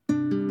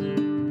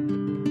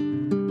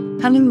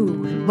Hello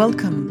and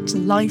welcome to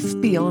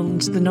Life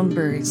Beyond the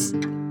Numbers,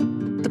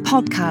 the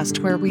podcast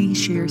where we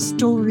share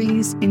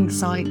stories,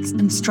 insights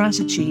and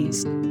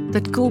strategies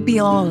that go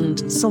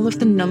beyond some of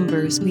the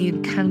numbers we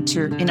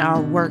encounter in our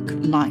work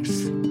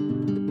life.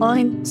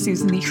 I'm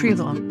Susan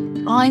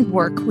Triadon. I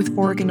work with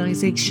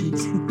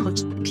organisations who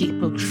put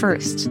people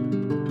first.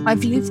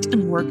 I've lived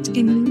and worked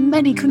in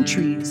many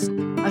countries.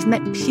 I've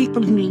met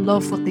people who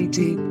love what they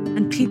do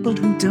and people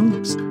who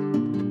don't.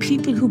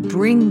 People who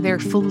bring their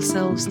full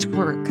selves to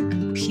work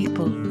and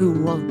people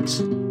who won't.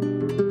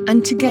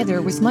 And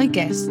together with my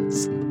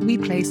guests, we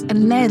place a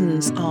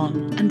lens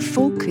on and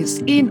focus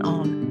in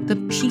on the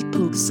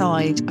people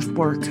side of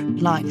work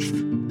life.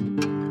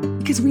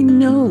 Because we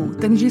know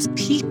that it is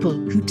people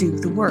who do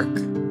the work,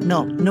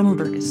 not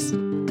numbers.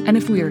 And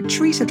if we are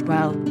treated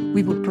well,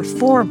 we will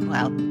perform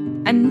well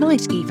and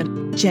might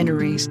even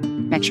generate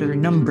better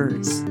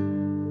numbers.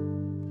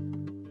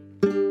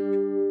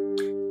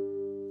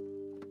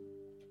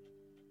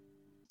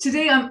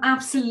 Today, I'm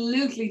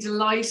absolutely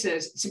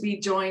delighted to be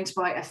joined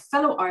by a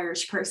fellow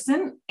Irish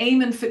person,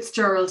 Eamon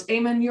Fitzgerald.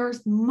 Eamon, you're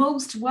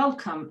most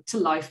welcome to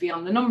Life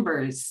Beyond the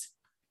Numbers.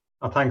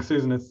 Oh, thanks,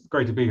 Susan. It's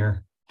great to be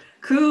here.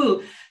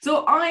 Cool.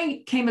 So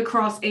I came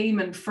across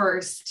Eamon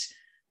first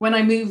when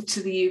I moved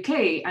to the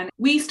UK, and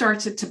we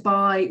started to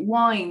buy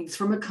wines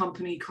from a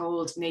company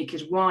called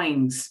Naked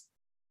Wines.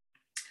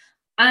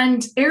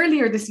 And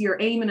earlier this year,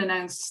 Eamon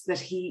announced that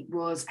he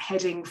was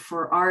heading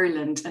for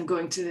Ireland and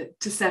going to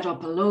set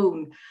up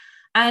alone.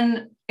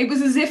 And it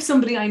was as if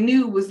somebody I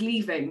knew was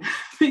leaving,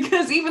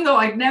 because even though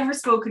I'd never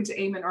spoken to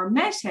Eamon or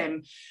met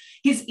him,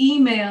 his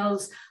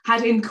emails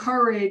had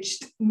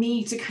encouraged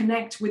me to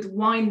connect with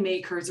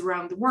winemakers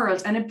around the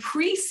world and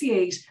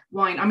appreciate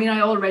wine. I mean,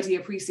 I already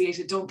appreciate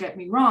it, don't get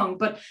me wrong,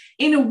 but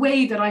in a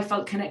way that I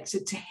felt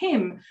connected to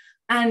him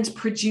and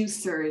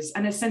producers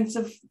and a sense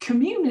of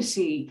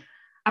community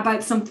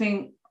about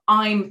something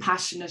I'm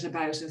passionate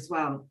about as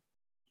well.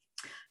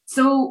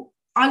 So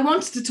I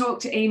wanted to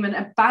talk to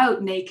Eamon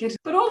about Naked,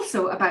 but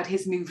also about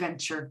his new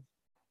venture.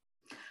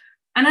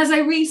 And as I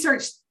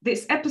researched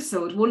this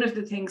episode, one of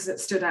the things that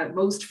stood out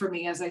most for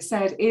me, as I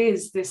said,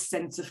 is this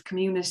sense of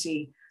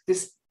community,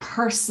 this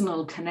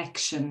personal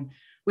connection,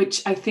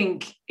 which I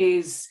think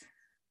is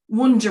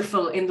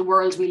wonderful in the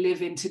world we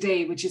live in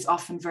today, which is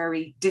often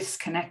very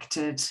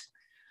disconnected.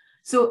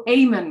 So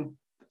Eamon,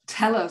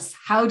 tell us,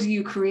 how do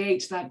you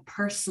create that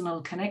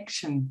personal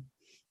connection?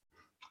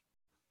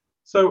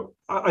 So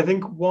I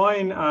think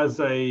wine as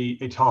a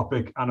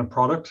topic and a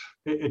product,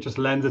 it just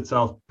lends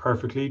itself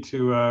perfectly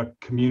to a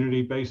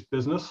community-based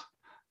business.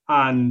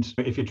 And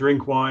if you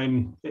drink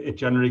wine, it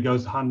generally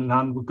goes hand in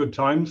hand with good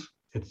times.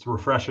 It's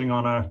refreshing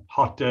on a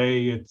hot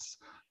day. It's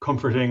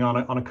comforting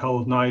on a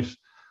cold night.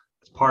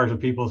 It's part of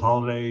people's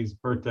holidays,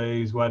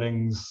 birthdays,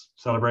 weddings,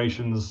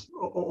 celebrations,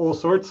 all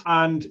sorts.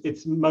 And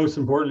it's most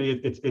importantly,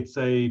 it's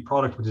a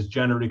product which is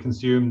generally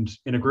consumed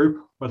in a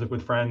group, whether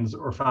with friends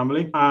or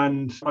family.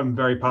 And I'm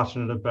very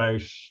passionate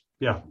about,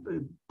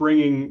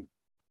 bringing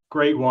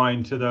great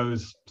wine to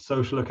those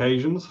social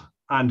occasions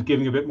and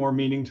giving a bit more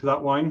meaning to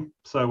that wine.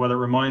 So whether it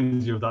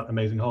reminds you of that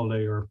amazing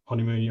holiday or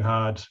honeymoon you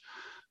had,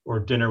 or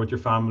dinner with your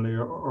family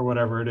or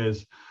whatever it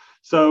is.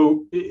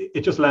 So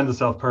it just lends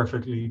itself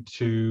perfectly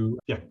to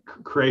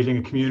creating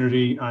a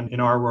community. And in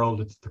our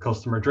world, it's the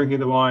customer drinking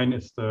the wine,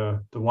 it's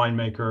the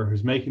winemaker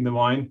who's making the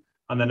wine,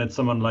 and then it's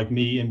someone like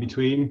me in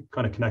between,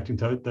 kind of connecting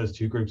those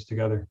two groups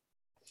together.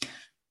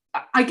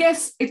 I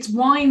guess it's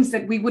wines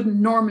that we wouldn't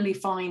normally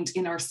find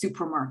in our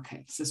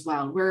supermarkets as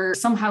well. We're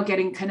somehow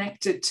getting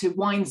connected to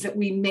wines that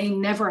we may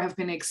never have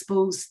been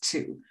exposed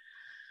to.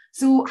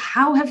 So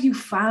how have you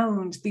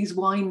found these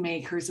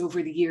winemakers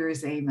over the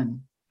years, Eamon?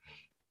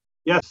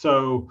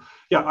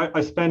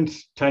 I spent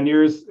 10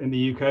 years in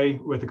the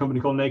UK with a company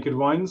called Naked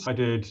Wines. I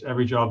did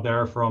every job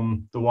there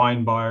from the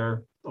wine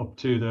buyer up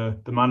to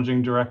the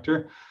managing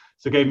director.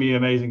 So it gave me an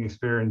amazing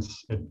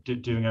experience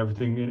doing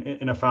everything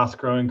in a fast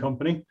growing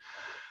company.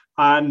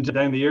 And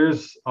down the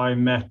years, I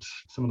met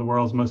some of the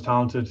world's most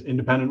talented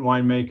independent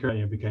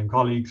winemakers. Became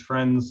colleagues,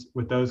 friends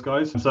with those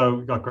guys. So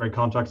we got great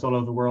contacts all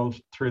over the world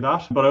through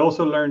that. But I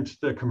also learned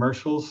the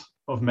commercials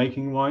of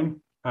making wine.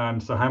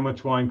 So how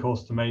much wine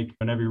costs to make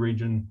in every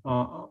region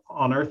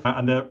on earth,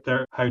 and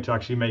how to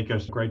actually make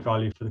it great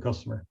value for the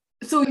customer.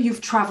 So you've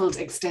travelled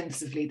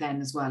extensively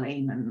then as well,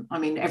 Eamon. I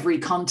mean, every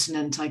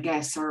continent, I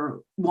guess,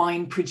 or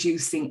wine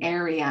producing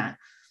area.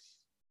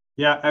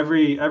 Yeah,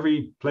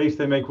 every place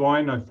they make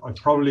wine, I've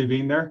probably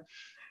been there.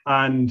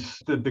 And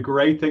the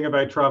great thing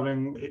about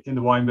traveling in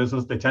the wine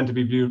business, they tend to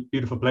be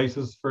beautiful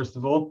places, first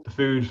of all. The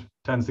food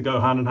tends to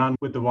go hand in hand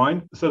with the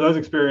wine. So those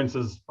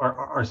experiences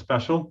are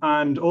special.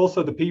 And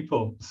also the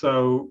people.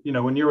 So,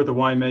 when you're with a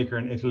winemaker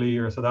in Italy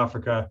or South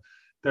Africa,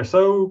 they're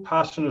so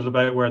passionate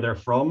about where they're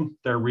from,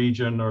 their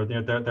region or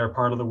their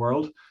part of the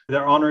world.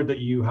 They're honored that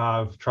you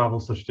have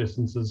traveled such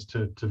distances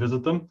to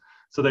visit them.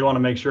 So they want to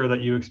make sure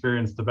that you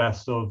experience the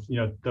best of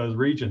those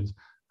regions.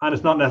 And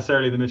it's not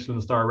necessarily the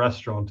Michelin star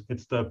restaurant.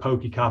 It's the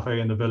pokey cafe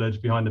in the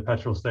village behind the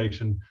petrol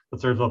station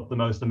that serves up the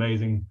most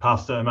amazing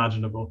pasta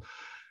imaginable.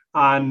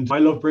 And I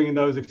love bringing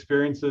those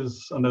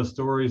experiences and those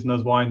stories and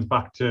those wines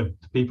back to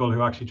people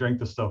who actually drink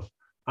the stuff.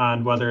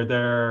 And whether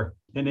they're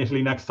in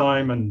Italy next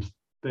time and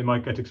they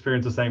might get to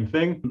experience the same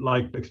thing,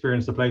 like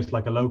experience the place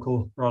like a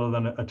local rather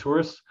than a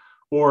tourist,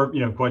 or,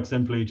 quite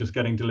simply just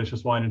getting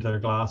delicious wine into their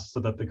glass so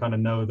that they kind of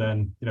know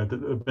then, a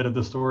bit of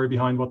the story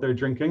behind what they're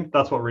drinking.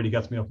 That's what really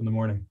gets me up in the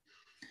morning.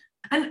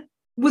 And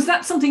was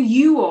that something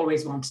you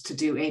always wanted to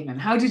do, Eamon?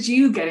 How did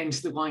you get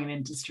into the wine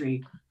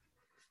industry?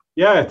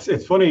 Yeah,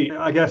 it's funny.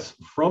 I guess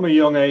from a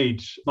young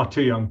age, not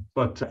too young,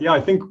 but I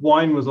think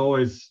wine was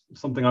always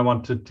something I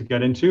wanted to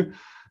get into.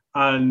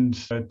 And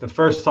the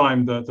first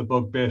time the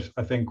bug bit,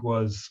 I think,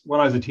 was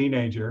when I was a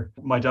teenager.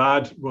 My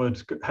dad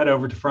would head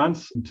over to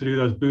France to do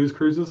those booze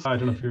cruises. I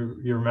don't know if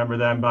you remember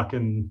them back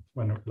in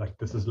when, like,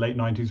 this is late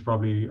 90s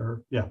probably,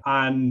 or yeah.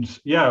 And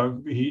yeah,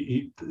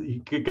 he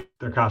could get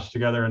their cash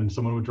together and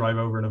someone would drive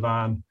over in a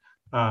van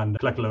and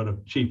collect a load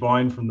of cheap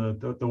wine from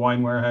the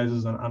wine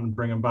warehouses and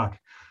bring them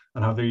back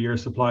and have their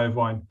year's supply of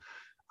wine.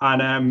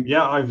 And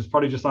I was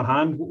probably just on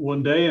hand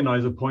one day and I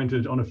was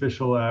appointed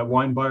unofficial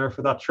wine buyer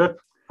for that trip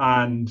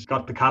and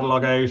got the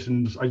catalogue out.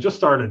 And I just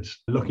started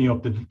looking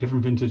up the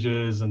different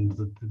vintages and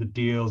the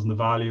deals and the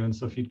value and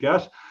stuff you'd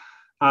get.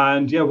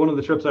 And yeah, one of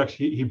the trips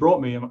actually, he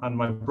brought me and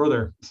my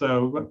brother.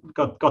 So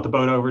got the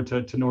boat over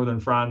to northern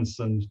France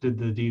and did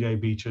the D-Day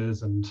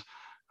beaches and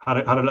had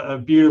a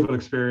beautiful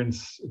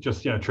experience,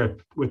 just,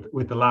 trip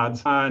with the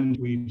lads. And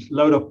we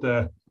load up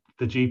the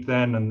Jeep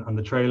then and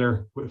the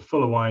trailer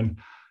full of wine.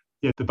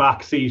 Yeah, the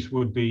back seat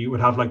would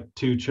have like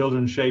two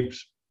children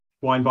shaped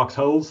wine box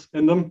holes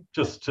in them,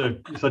 just so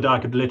Dad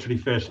could literally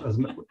fit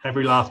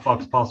every last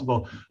box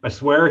possible. I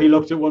swear he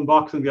looked at one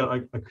box and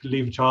I could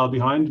leave a child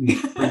behind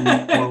and bring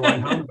more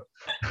wine home.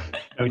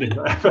 No, he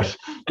didn't. But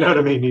you know what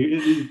I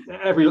mean?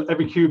 Every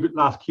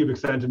last cubic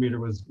centimeter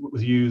was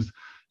used.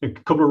 A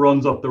couple of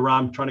runs up the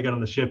ramp trying to get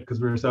on the ship because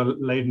we were so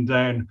laden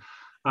down.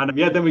 And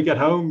then we get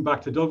home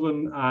back to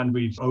Dublin and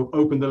we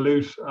open the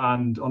loot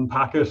and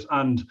unpack it.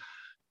 And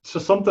it's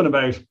just something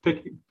about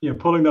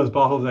pulling those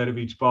bottles out of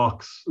each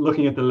box,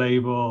 looking at the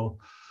label,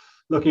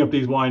 looking up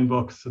these wine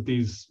books at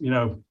these,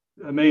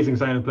 amazing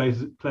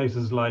sounding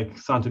places like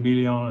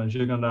Saint-Emilion and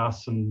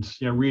Gigondas, and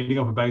reading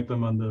up about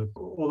them and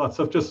all that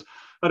stuff. Just,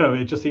 I don't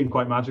know, it just seemed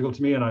quite magical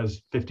to me. And I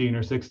was 15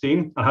 or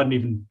 16. I hadn't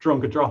even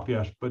drunk a drop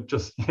yet, but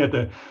just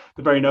the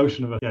very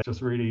notion of it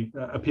just really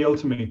appealed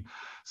to me.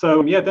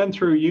 So then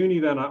through uni,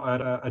 then I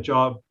had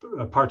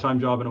a part-time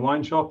job in a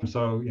wine shop.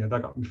 So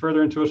that got me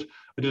further into it.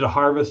 I did a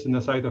harvest in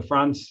the south of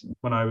France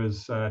when I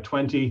was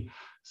 20.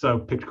 So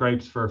picked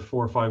grapes for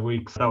 4 or 5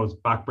 weeks. That was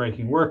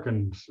backbreaking work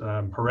and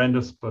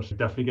horrendous, but it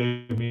definitely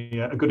gave me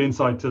a good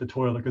insight to the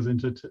toil that goes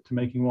into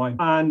making wine.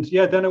 And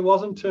then it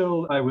wasn't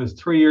until I was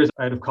 3 years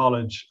out of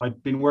college.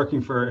 I'd been working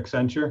for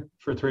Accenture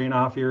for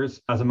 3.5 years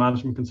as a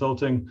management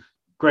consulting.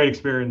 Great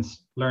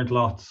experience, learned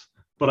lots.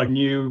 But I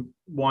knew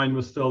wine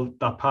was still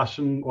that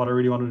passion, what I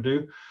really wanted to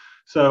do.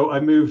 So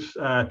I moved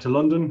to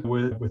London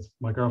with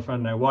my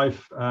girlfriend, now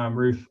wife,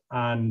 Ruth,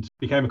 and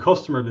became a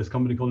customer of this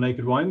company called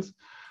Naked Wines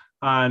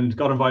and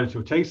got invited to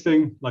a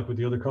tasting, like with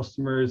the other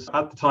customers.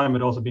 At the time,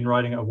 I'd also been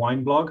writing a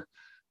wine blog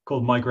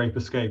called My Grape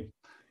Escape.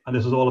 And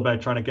this was all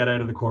about trying to get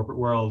out of the corporate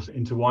world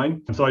into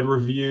wine. And so I'd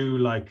review,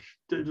 like,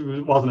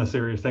 it wasn't a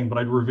serious thing, but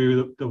I'd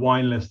review the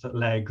wine list at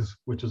Legs,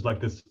 which is like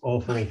this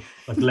awful,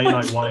 like, late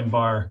night wine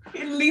bar.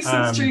 In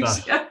Leeson Street.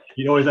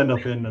 You always end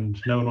up in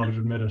and no one wanted to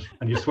admit it.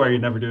 And you swear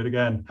you'd never do it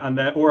again. And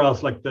or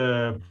else like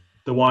the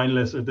wine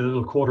list or the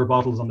little quarter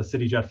bottles on the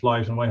CityJet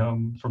flight on the way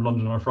home from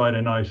London on a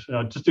Friday night.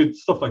 Just do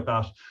stuff like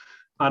that.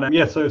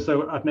 And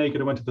so at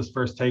Naked, I went to this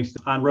first taste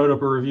and wrote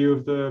up a review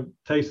of the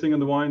tasting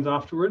and the wines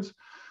afterwards.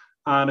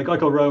 And a guy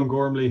called Rowan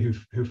Gormley,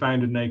 who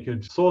founded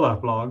Naked, saw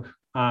that blog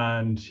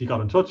and he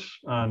got in touch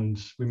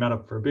and we met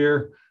up for a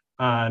beer.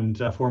 And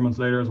 4 months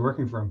later, I was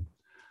working for him.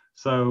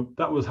 So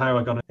that was how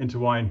I got into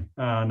wine.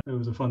 And it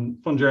was a fun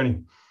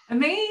journey.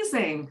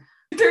 Amazing.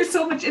 There's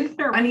so much in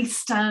there. Any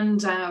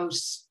standout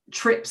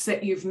trips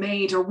that you've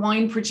made or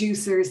wine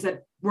producers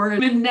that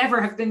would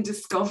never have been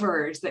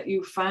discovered that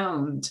you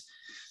found?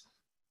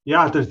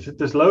 Yeah,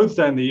 there's loads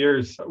down the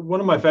years. One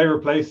of my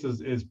favorite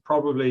places is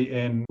probably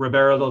in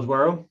Ribera del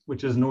Duero,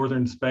 which is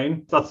northern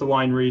Spain. That's the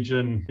wine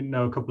region. You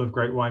know, a couple of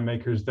great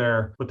winemakers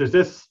there. But there's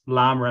this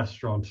lamb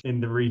restaurant in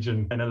the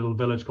region in a little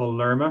village called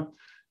Lerma.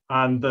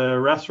 And the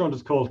restaurant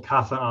is called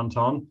Casa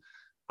Anton.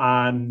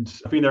 And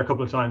I've been there a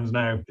couple of times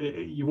now.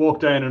 You walk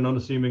down an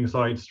unassuming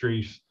side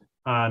street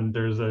and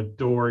there's a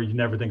door you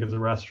never think is a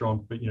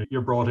restaurant, but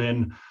you're brought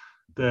in.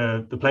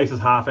 The place is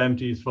half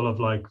empty. It's full of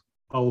like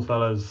old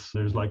fellas.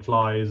 There's like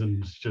flies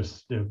and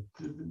just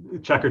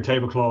checkered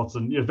tablecloths,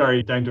 and you're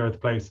very down to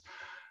earth place.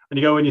 And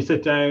you go and you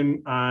sit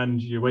down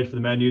and you wait for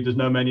the menu. There's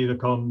no menu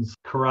that comes.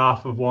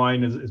 Carafe of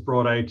wine is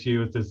brought out to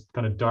you. It's this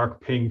kind of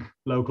dark pink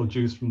local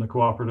juice from the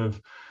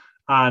cooperative.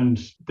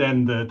 And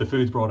then the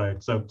food's brought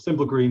out. So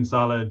simple green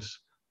salad,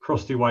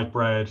 crusty white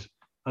bread,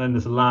 and then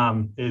this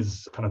lamb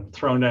is kind of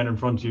thrown down in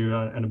front of you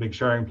in a big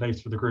sharing place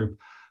for the group.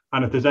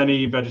 And if there's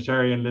any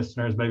vegetarian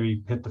listeners,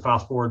 maybe hit the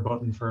fast forward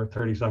button for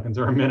 30 seconds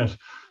or a minute.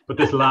 But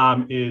this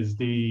lamb it's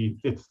the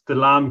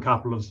lamb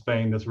capital of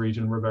Spain, this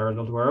region, Ribera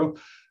del Duero.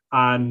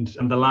 And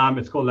the lamb,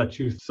 it's called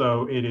lechuza.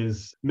 So it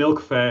is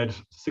milk fed,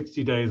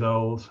 60 days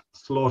old,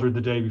 slaughtered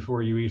the day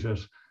before you eat it,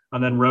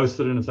 and then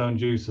roasted in its own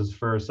juices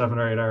for 7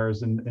 or 8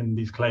 hours in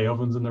these clay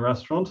ovens in the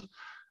restaurant,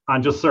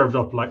 and just served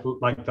up like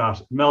that,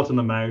 melt in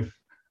the mouth.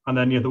 And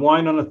then the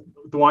wine on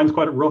it, the wine's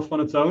quite rough on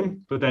its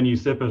own, but then you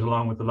sip it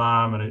along with the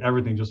lamb, and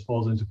everything just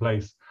falls into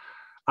place.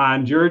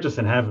 And you're just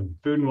in heaven,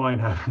 food and wine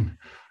heaven.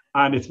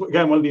 And it's,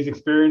 again, one of these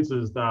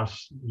experiences that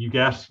you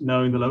get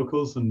knowing the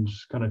locals and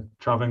kind of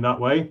traveling that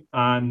way.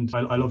 And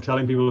I love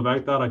telling people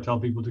about that. I tell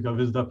people to go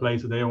visit that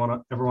place if they ever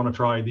want to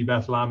try the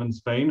best lamb in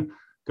Spain.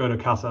 Go to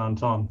Casa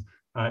Anton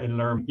in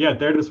Lerma. Yeah,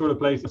 they're the sort of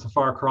place. It's a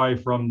far cry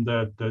from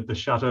the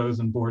chateaus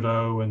in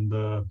Bordeaux and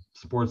the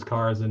sports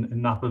cars in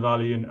Napa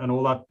Valley and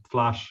all that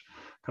flash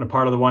kind of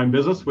part of the wine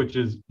business, which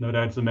is no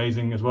doubt it's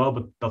amazing as well.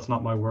 But that's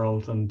not my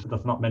world, and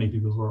that's not many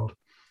people's world.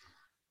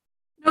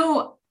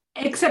 No.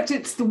 Except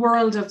it's the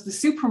world of the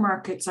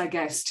supermarkets, I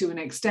guess, to an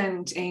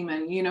extent,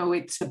 Eamon.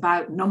 It's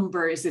about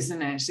numbers,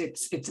 isn't it?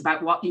 It's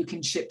about what you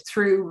can ship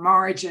through,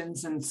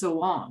 margins, and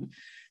so on.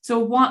 So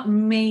what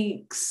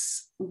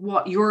makes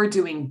what you're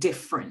doing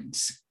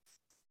different?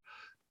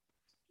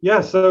 Yeah,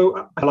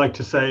 so I like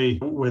to say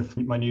with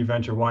my new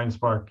venture,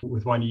 WineSpark,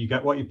 with wine, you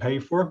get what you pay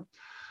for.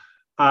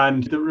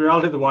 And the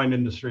reality of the wine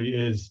industry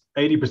is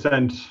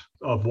 80%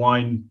 of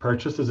wine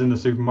purchased is in the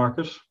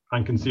supermarket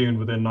and consumed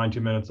within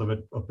 90 minutes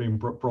of being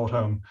brought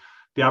home.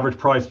 The average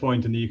price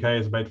point in the UK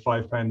is about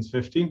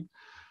 £5.50.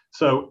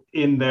 So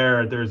in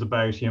there's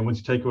about, once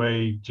you take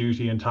away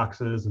duty and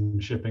taxes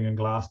and shipping and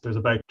glass, there's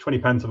about 20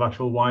 pence of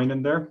actual wine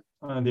in there.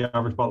 And the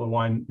average bottle of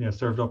wine,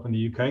 served up in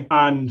the UK.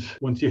 And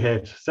once you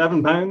hit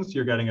 £7,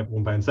 you're getting a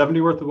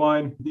 £1.70 worth of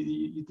wine.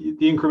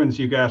 The increments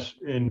you get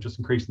in just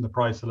increasing the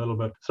price a little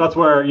bit. So that's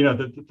where,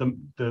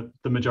 the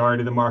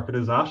majority of the market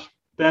is at.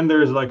 Then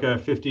there's like a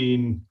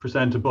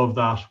 15% above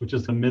that, which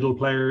is the middle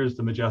players,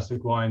 the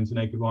Majestic Wines, the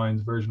Naked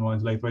Wines, Virgin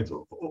Wines, Laithwaites,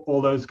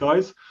 all those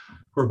guys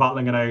who are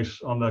battling it out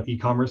on the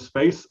e-commerce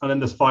space. And then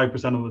there's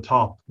 5% on the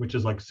top, which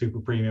is like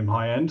super premium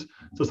high end.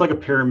 So it's like a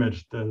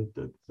pyramid,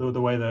 the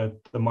way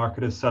the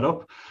market is set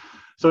up.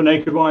 So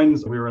Naked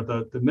Wines, we were at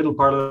the middle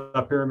part of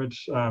that pyramid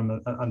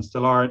and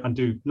still are, and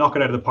do knock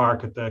it out of the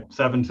park at the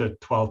 £7 to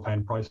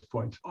 £12 price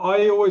point.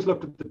 I always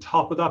looked at the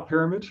top of that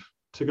pyramid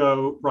to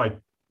go, right,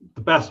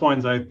 the best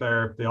wines out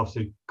there, they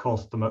obviously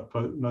cost the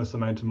most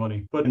amount of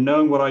money. But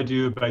knowing what I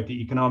do about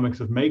the economics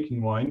of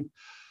making wine,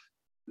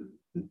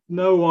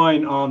 no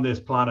wine on this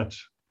planet,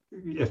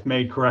 if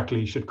made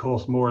correctly, should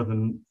cost more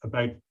than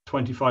about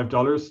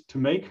 $25 to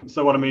make.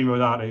 So what I mean by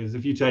that is,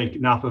 if you take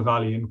Napa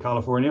Valley in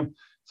California,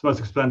 it's the most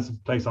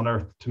expensive place on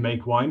earth to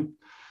make wine.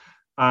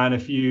 And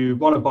if you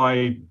want to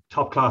buy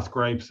top class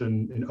grapes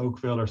in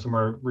Oakville or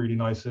somewhere really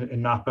nice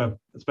in Napa,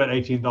 it's about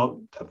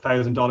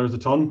 $18,000 a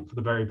ton for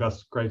the very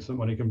best grapes that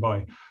money can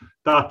buy.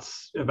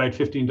 That's about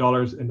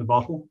 $15 in the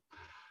bottle.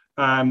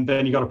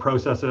 Then you got to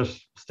process it,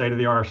 state of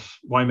the art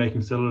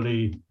winemaking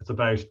facility. It's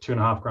about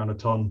 $2.5 grand a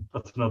ton.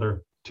 That's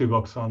another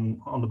 $2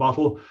 on the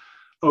bottle.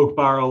 Oak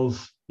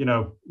barrels,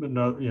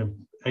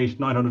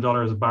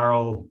 $800-900 a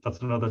barrel. That's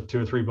another $2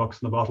 or $3 in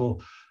the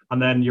bottle.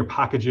 And then your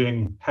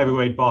packaging,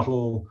 heavyweight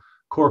bottle,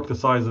 cork the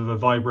size of a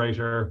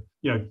vibrator,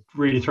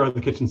 really throw the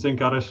kitchen sink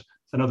at it, it's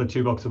another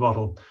 $2 a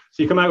bottle.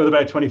 So you come out with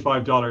about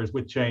 $25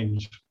 with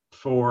change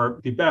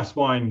for the best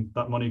wine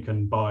that money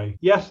can buy.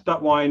 Yes,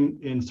 that wine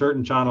in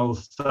certain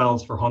channels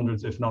sells for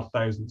hundreds, if not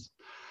thousands.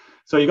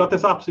 So you got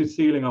this absolute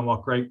ceiling on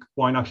what great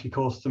wine actually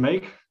costs to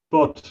make.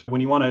 But when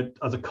you want to,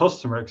 as a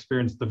customer,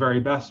 experience the very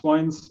best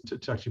wines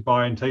to actually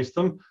buy and taste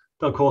them,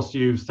 they'll cost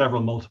you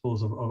several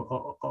multiples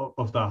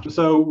of that.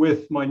 So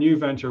with my new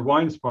venture,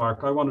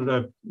 WineSpark, I wanted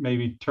to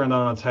maybe turn that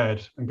on its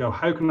head and go,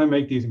 how can I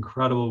make these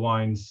incredible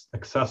wines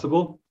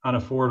accessible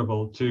and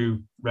affordable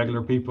to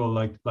regular people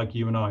like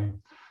you and I?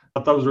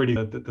 That was really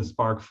the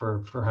spark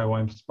for how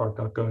WineSpark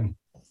got going.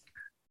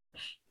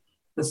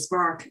 The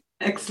spark,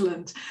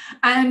 excellent.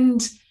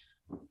 And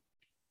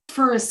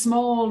for a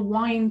small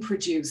wine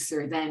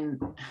producer, then,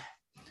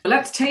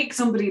 let's take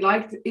somebody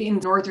like in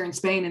northern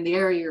Spain, in the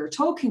area you're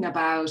talking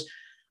about.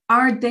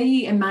 Are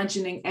they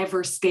imagining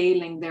ever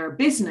scaling their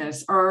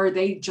business, or are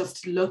they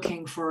just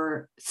looking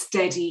for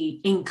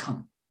steady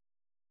income?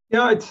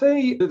 Yeah, I'd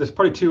say there's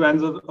probably two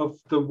ends of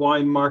the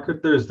wine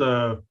market. There's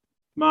the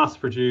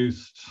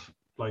mass-produced,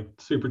 like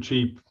super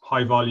cheap,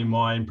 high-volume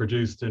wine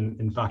produced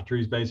in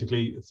factories,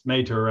 basically. It's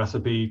made to a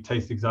recipe,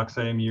 tastes the exact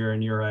same year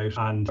in, year out,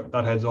 and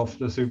that heads off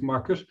to the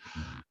supermarket.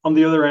 On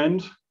the other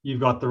end, you've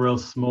got the real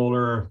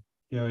smaller,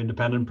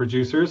 independent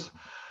producers.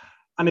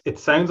 And it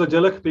sounds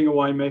idyllic being a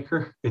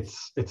winemaker.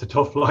 It's a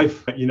tough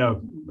life,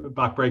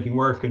 backbreaking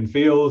work in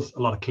fields,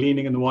 a lot of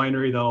cleaning in the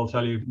winery. That'll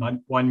tell you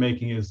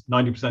winemaking is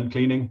 90%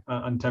 cleaning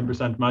and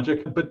 10%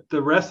 magic. But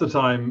the rest of the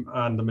time,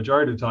 and the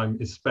majority of the time,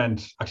 is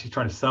spent actually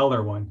trying to sell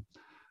their wine.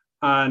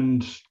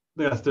 And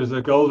yes, there's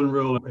a golden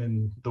rule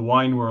in the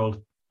wine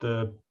world.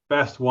 The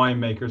best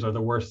winemakers are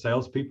the worst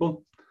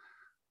salespeople.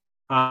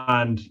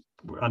 And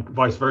and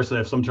vice versa.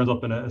 If someone turns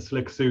up in a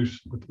slick suit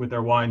with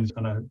their wines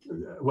and a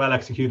well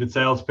executed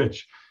sales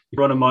pitch, you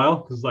run a mile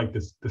because like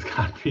this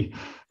can't be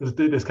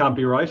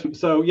right.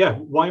 So yeah,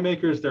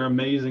 winemakers, they're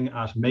amazing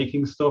at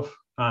making stuff,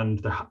 and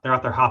they're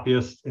at their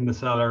happiest in the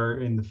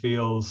cellar, in the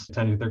fields,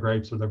 tending to their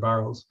grapes or their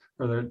barrels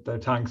or their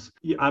tanks.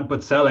 Yeah,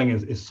 but selling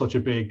is such a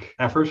big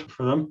effort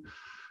for them.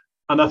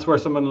 And that's where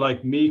someone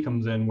like me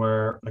comes in,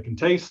 where I can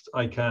taste,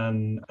 I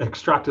can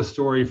extract a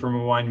story from a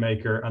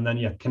winemaker, and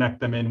then connect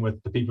them in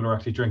with the people who are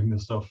actually drinking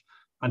this stuff,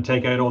 and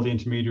take out all the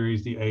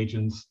intermediaries, the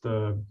agents,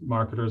 the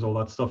marketers, all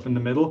that stuff in the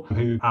middle,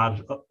 who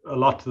add a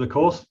lot to the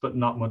cost, but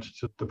not much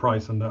to the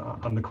price and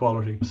the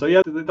quality. So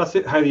yeah, that's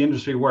how the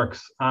industry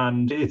works.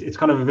 And it's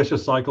kind of a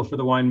vicious cycle for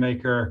the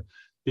winemaker,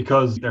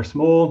 because they're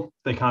small,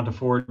 they can't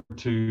afford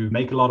to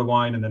make a lot of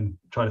wine and then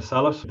try to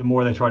sell it. The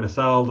more they try to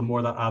sell, the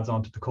more that adds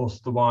on to the cost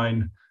of the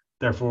wine.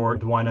 Therefore,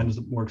 the wine ends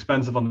up more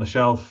expensive on the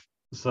shelf.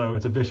 So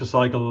it's a vicious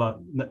cycle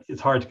that it's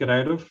hard to get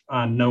out of,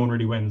 and no one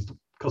really wins. The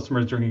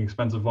customers drinking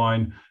expensive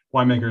wine,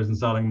 winemaker isn't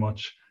selling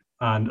much.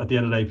 And at the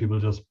end of the day, people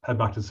just head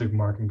back to the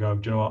supermarket and go,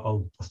 do you know what,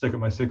 I'll stick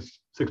with my six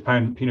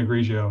pound Pinot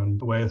Grigio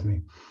and away with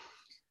me.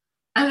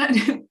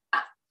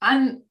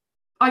 And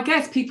I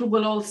guess people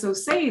will also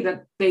say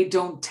that they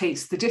don't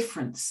taste the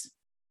difference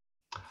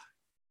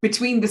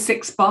between the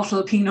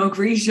 6-bottle Pinot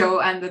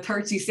Grigio and the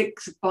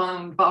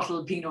 36-pound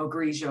bottle Pinot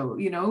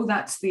Grigio.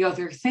 That's the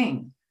other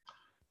thing.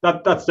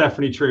 That's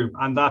definitely true.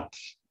 And that,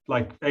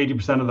 like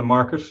 80% of the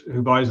market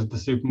who buys at the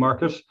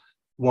supermarket,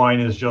 wine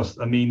is just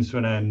a means to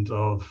an end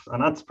of,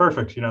 and that's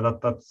perfect.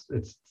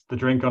 It's the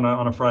drink on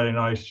a Friday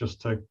night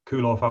just to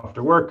cool off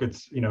after work.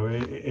 It's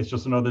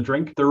just another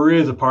drink. There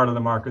is a part of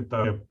the market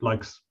that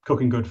likes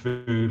cooking good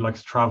food,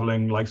 likes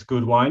traveling, likes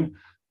good wine,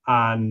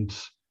 and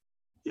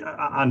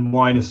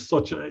wine is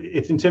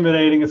it's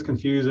intimidating, it's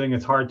confusing,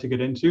 it's hard to get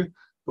into.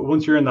 But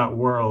once you're in that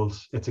world,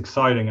 it's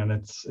exciting and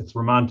it's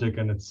romantic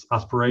and it's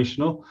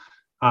aspirational.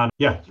 And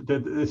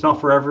it's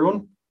not for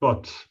everyone,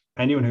 but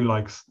anyone who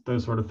likes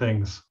those sort of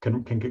things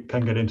can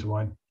get into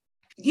wine.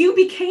 You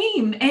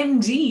became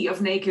MD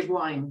of Naked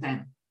Wine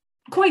then,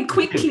 quite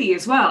quickly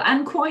as well,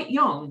 and quite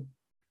young.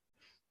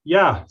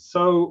 Yeah.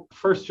 So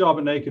first job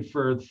at Naked,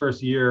 for the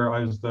first year,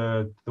 I was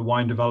the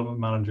wine development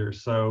manager.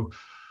 So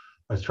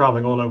I was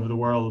traveling all over the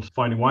world,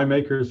 finding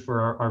winemakers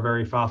for our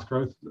very fast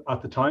growth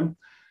at the time.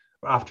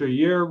 After a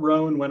year,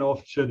 Rowan went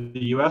off to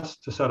the US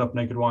to set up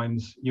Naked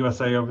Wines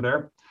USA over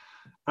there.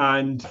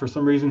 And for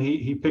some reason,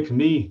 he picked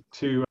me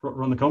to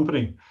run the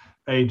company,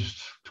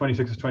 aged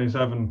 26 or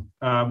 27,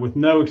 with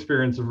no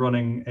experience of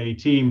running a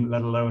team,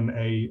 let alone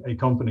a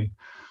company.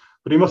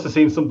 But he must have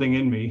seen something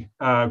in me,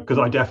 because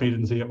I definitely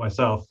didn't see it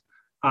myself.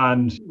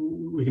 And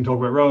we can talk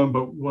about Rowan,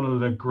 but one of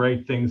the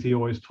great things he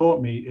always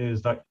taught me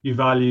is that you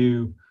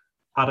value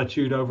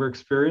attitude over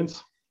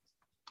experience.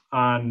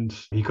 And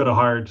he could have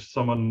hired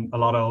someone a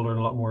lot older and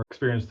a lot more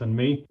experienced than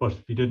me, but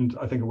he didn't.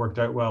 I think it worked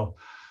out well.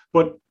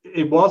 But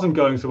it wasn't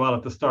going so well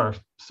at the start.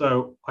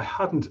 So I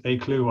hadn't a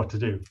clue what to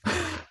do,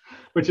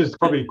 which is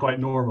probably quite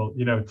normal.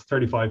 It's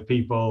 35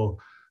 people,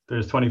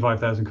 there's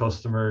 25,000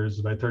 customers,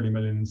 about 30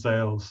 million in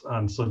sales,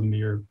 and suddenly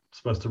you're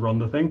supposed to run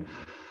the thing.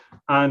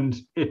 And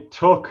it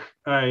took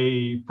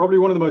probably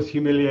one of the most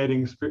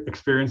humiliating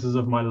experiences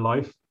of my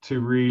life to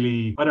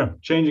really,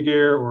 change a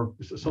gear, or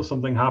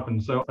something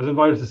happened. So I was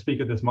invited to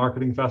speak at this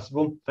marketing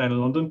festival down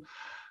in London.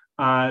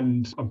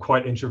 And I'm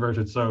quite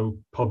introverted, so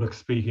public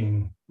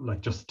speaking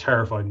just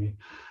terrified me.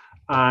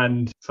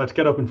 And so I had to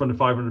get up in front of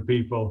 500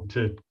 people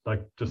to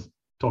just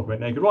talk about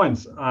Naked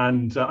Wines.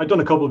 And I'd done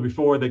a couple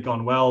before, they'd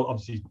gone well,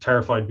 obviously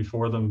terrified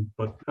before them,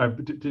 but I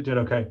did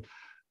okay.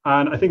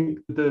 And I think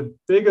the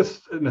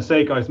biggest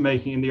mistake I was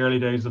making in the early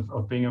days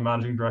of being a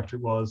managing director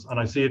was, and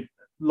I see it,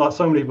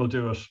 so many people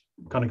do it,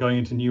 kind of going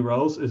into new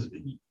roles, is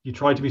you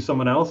try to be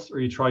someone else,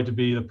 or you try to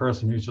be the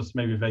person who's just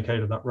maybe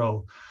vacated that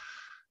role.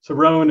 So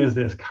Rowan is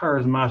this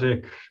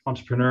charismatic,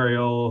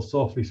 entrepreneurial,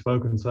 softly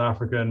spoken South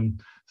African,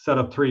 set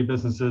up 3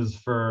 businesses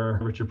for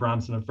Richard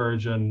Branson at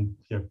Virgin,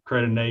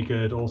 created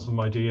Naked, awesome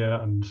idea,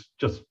 and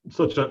just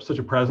such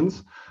a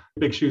presence,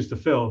 big shoes to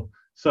fill.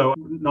 So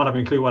not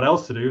having a clue what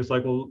else to do, it's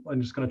like, well, I'm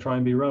just going to try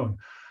and be Rowan.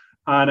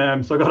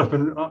 And so I got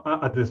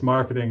up at this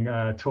marketing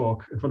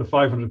talk in front of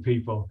 500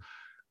 people,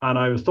 and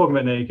I was talking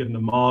about Naked and the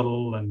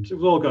model, and it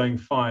was all going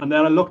fine. And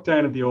then I looked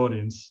down at the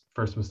audience,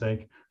 first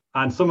mistake,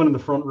 and someone in the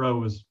front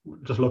row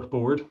just looked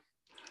bored,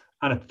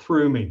 and it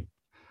threw me.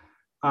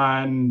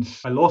 And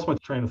I lost my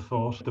train of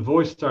thought. The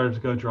voice started to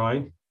go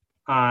dry,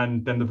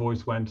 and then the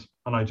voice went,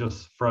 and I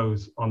just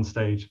froze on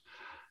stage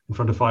in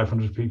front of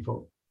 500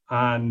 people.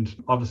 And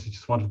obviously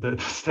just wanted the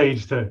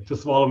stage to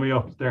swallow me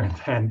up there and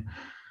then.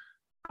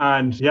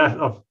 And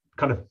I've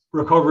kind of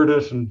recovered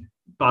it and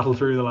battled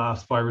through the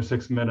last 5 or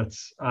 6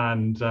 minutes,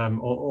 and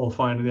all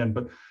fine in the end.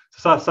 But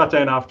sat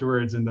down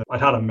afterwards, and I'd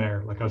had a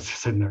mare. I was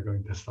just sitting there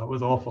going, that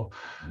was awful.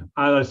 And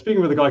I was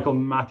speaking with a guy called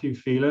Matthew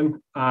Phelan,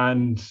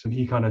 and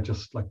he kind of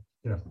just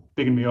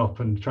bigging me up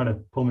and trying to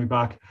pull me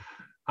back.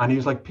 And he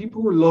was like,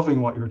 people were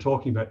loving what you were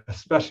talking about,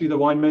 especially the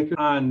winemaker.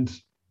 And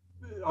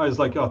I was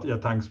like, oh yeah,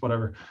 thanks,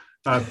 whatever.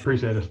 I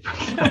appreciate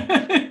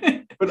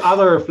it. But as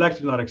I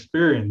reflected on that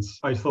experience,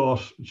 I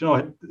thought,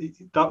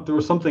 that there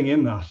was something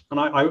in that. And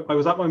I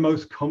was at my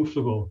most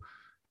comfortable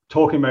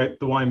talking about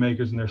the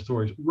winemakers and their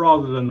stories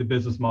rather than the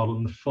business model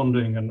and the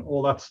funding and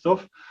all that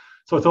stuff.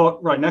 So I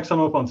thought, right, next time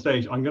I'm up on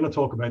stage, I'm going to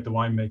talk about the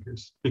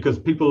winemakers because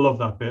people love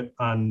that bit,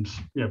 and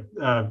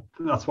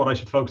that's what I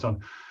should focus on.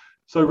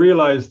 So I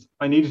realized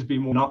I needed to be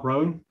more not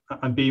Rowan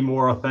and be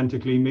more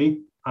authentically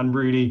me and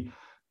really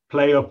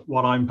play up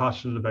what I'm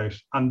passionate about.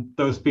 And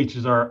those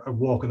speeches are a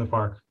walk in the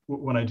park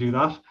when I do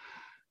that.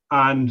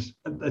 And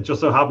it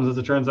just so happens, as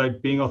it turns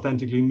out, being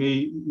authentically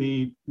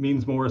me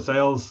means more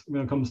sales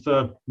when it comes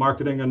to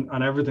marketing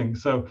and everything.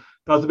 So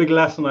that was a big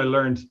lesson I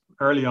learned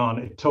early on.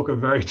 It took a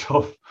very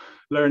tough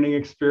learning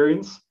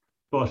experience,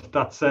 but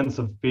that sense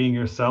of being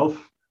yourself,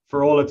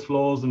 for all its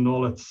flaws and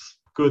all its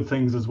good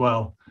things as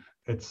well,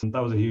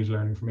 that was a huge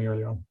learning for me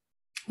early on.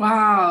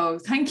 Wow,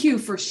 thank you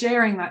for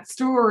sharing that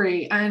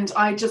story. And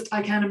I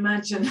can't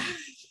imagine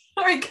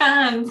I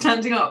can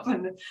standing up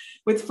and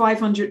with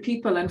 500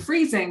 people and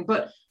freezing,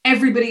 but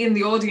everybody in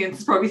the audience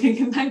is probably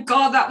thinking, thank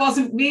God that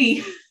wasn't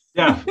me.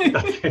 Yeah,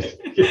 that's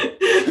it.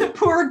 Yeah.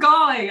 Poor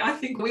guy. I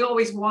think we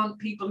always want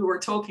people who are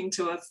talking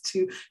to us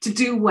to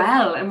do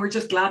well, and we're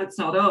just glad it's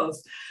not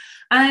us.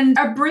 And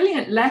a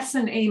brilliant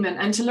lesson, Eamon,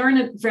 and to learn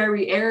it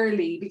very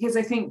early, because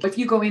I think if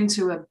you go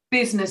into a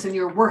business and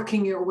you're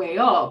working your way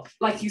up,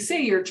 like you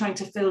say, you're trying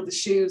to fill the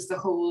shoes the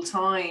whole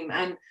time.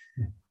 And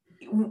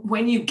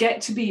when you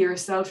get to be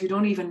yourself, you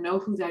don't even know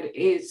who that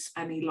is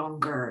any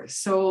longer.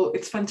 So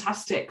it's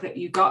fantastic that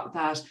you got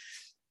that.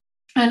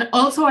 And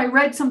also I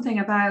read something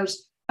about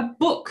a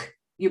book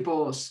you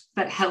bought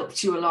that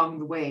helped you along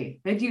the way.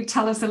 Maybe you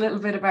tell us a little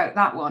bit about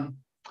that one.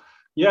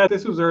 Yeah,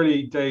 this was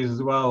early days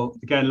as well.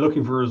 Again,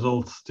 looking for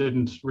results,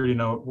 didn't really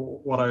know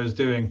what I was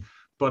doing,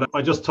 but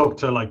I just took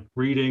to like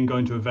reading,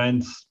 going to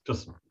events,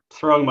 just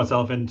throwing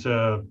myself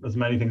into as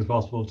many things as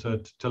possible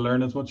to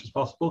learn as much as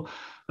possible.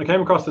 I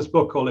came across this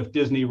book called If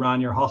Disney Ran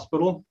Your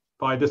Hospital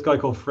by this guy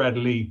called Fred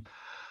Lee.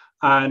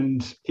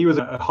 And he was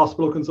a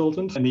hospital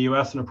consultant in the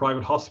US in a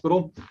private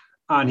hospital.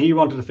 And he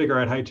wanted to figure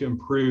out how to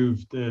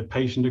improve the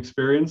patient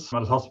experience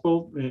at his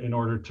hospital in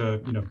order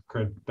to,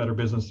 create better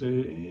business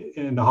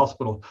in the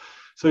hospital.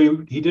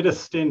 So he did a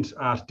stint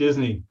at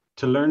Disney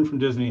to learn from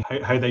Disney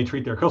how they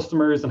treat their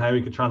customers and how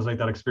he could translate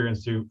that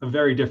experience to a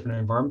very different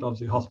environment,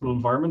 obviously a hospital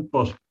environment,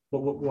 but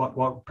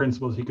what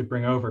principles he could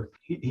bring over.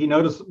 He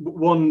noticed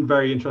one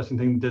very interesting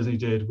thing Disney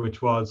did,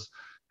 which was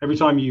every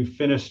time you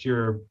finished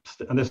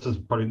and this is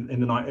probably in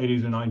the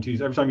 80s or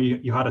 90s, every time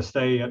you had a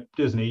stay at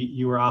Disney,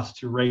 you were asked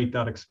to rate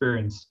that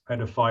experience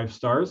out of 5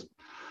 stars.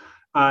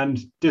 And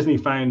Disney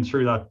found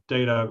through that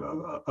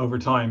data over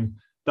time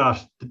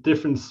that the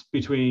difference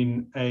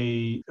between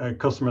a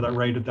customer that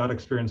rated that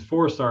experience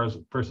 4 stars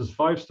versus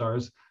 5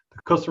 stars,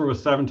 the customer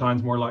was 7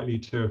 times more likely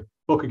to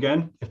book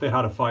again if they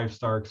had a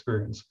 5-star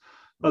experience.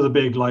 That was a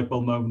big light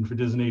bulb moment for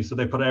Disney. So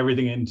they put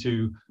everything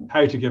into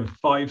how to give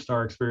a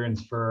 5-star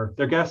experience for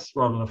their guests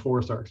rather than a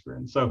 4-star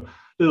experience. So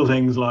little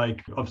things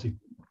like obviously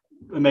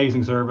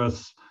amazing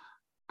service,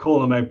 call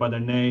them out by their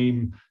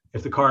name.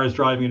 If the car is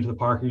driving into the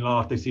parking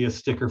lot, they see a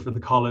sticker for the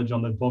college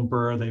on the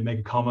bumper, they make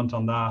a comment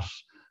on that,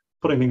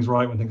 putting things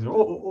right when things are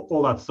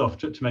all that stuff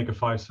to make a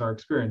 5-star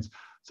experience.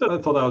 So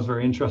I thought that was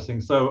very interesting.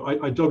 So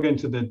I dug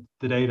into the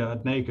data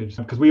at Naked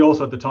because we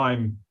also at the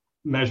time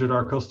measured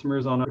our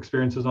customers on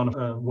experiences on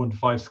a 1 to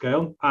 5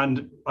 scale.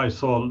 And I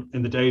saw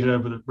in the data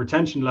with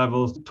retention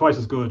levels twice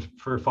as good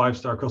for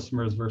 5-star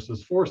customers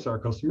versus 4-star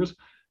customers.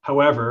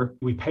 However,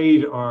 we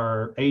paid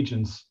our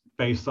agents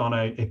based on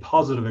a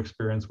positive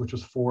experience, which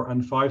was 4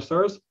 and 5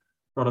 stars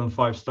rather than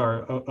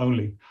 5-star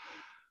only.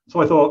 So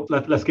I thought,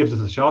 let's give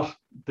this a shot.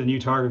 The new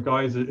target,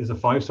 guys, is a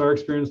 5-star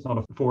experience, not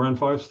a 4 and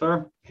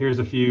 5-star. Here's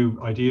a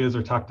few ideas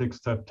or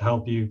tactics to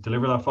help you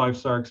deliver that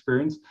 5-star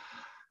experience.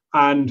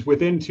 And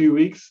within 2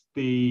 weeks,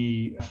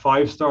 the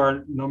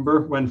 5-star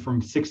number went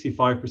from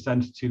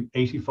 65% to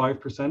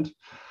 85%.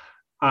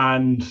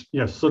 And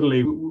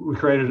suddenly we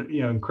created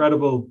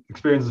incredible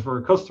experiences for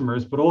our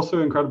customers, but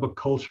also incredible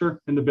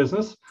culture in the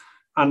business.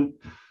 And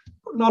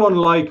not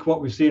unlike what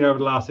we've seen over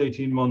the last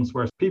 18 months,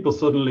 where people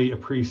suddenly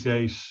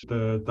appreciate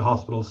the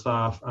hospital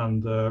staff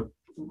and the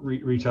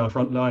retail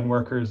frontline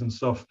workers and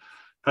stuff,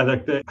 how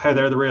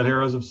they're the real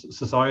heroes of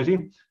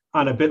society.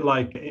 And a bit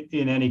like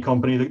in any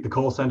company, the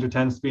call center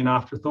tends to be an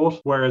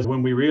afterthought. Whereas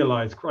when we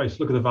realized,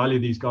 Christ, look at the value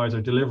these guys are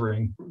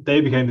delivering,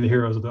 they became the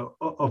heroes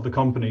of the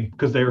company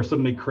because they were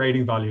suddenly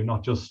creating value,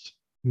 not just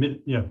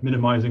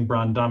minimizing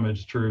brand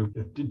damage through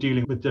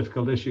dealing with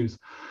difficult issues.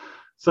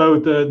 So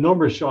the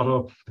numbers shot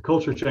up, the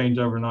culture changed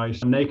overnight,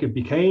 and Naked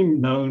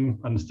became known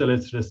and still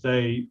is to this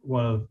day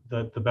one of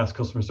the best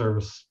customer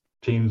service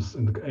teams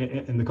in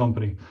the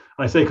company. And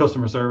I say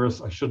customer service,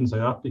 I shouldn't say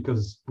that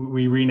because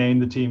we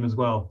renamed the team as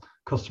well,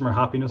 Customer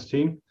Happiness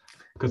Team,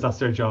 because that's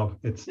their job.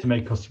 It's to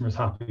make customers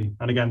happy.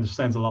 And again, this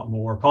sounds a lot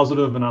more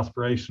positive and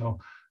aspirational.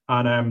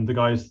 And the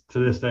guys to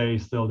this day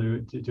still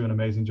do an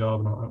amazing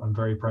job, and I'm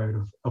very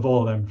proud of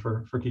all of them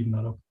for keeping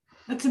that up.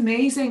 That's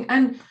amazing.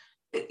 And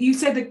You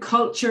said the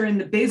culture and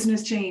the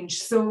business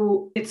changed,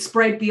 so it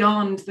spread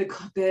beyond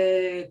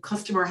the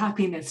customer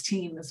happiness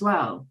team as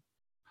well.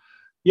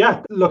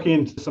 Yeah, looking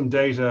into some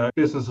data,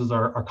 businesses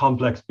are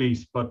complex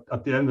beasts, but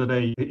at the end of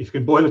the day, if you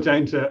can boil it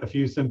down to a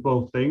few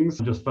simple things,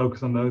 just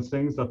focus on those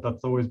things,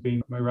 that's always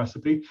been my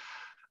recipe.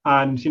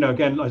 And,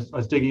 again, I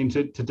was digging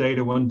into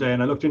data one day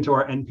and I looked into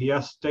our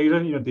NPS data,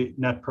 the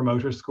Net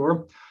Promoter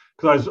Score,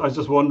 because I was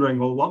just wondering,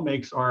 well, what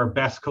makes our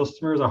best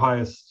customers, our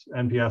highest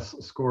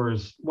NPS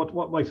scores,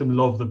 what makes them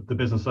love the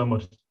business so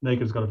much?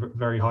 Naked's got a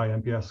very high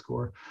NPS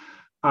score.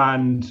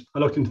 And I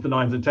looked into the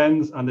 9s and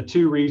 10s, and the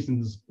two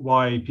reasons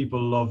why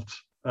people loved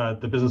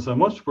the business so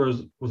much were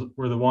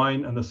the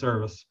wine and the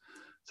service.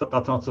 So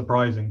that's not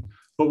surprising.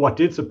 But what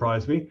did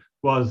surprise me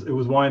was it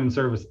was wine and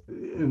service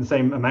in the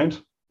same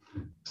amount.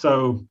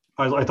 So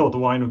I thought the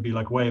wine would be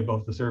like way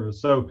above the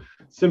service. So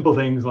simple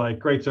things like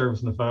great service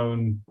on the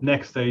phone,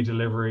 next day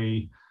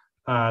delivery,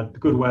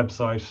 good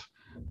website,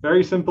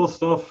 very simple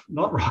stuff,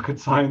 not rocket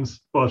science,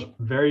 but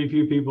very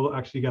few people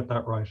actually get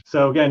that right.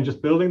 So again,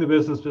 just building the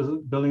business,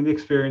 building the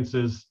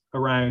experiences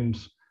around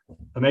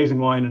amazing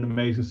wine and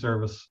amazing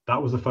service.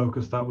 That was the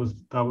focus. That was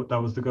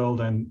the goal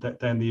down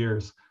the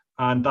years,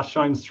 and that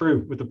shines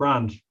through with the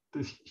brand.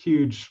 This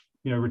huge,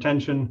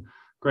 retention,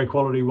 great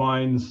quality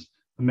wines,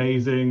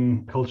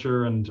 amazing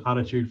culture and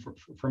attitude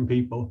from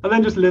people, and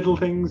then just little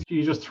things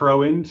you just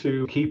throw in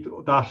to keep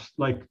that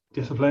like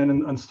discipline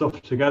and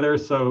stuff together.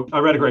 So I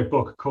read a great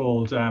book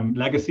called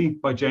Legacy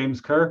by James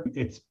Kerr.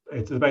 It's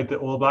about the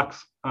All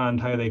Blacks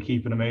and how they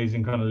keep an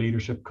amazing kind of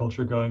leadership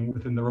culture going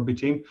within the rugby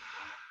team.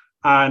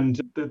 And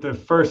the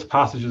first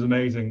passage is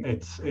amazing.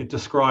 It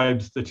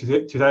describes the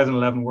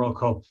 2011 World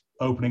Cup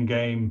opening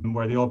game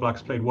where the All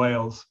Blacks played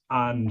Wales,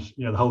 and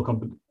the whole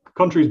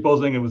country's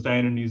buzzing. It was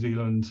down in New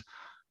Zealand.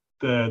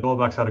 The All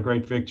Blacks had a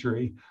great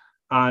victory,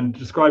 and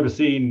described a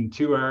scene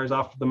 2 hours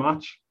after the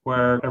match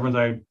where everyone's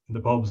out in the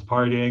pubs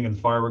partying and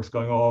fireworks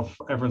going off.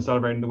 Everyone's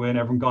celebrating the win.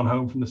 Everyone gone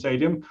home from the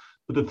stadium,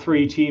 but the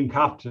three team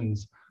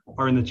captains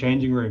are in the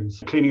changing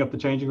rooms, cleaning up the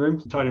changing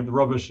rooms, tidying up the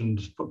rubbish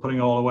and putting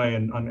it all away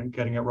and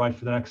getting it right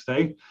for the next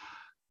day.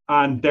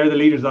 And they're the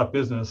leaders of that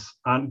business,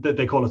 and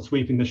they call it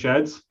sweeping the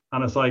sheds.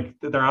 And it's like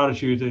their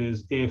attitude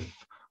is, if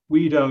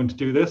we don't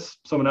do this,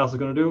 someone else is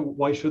going to do it.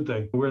 Why should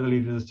they? We're the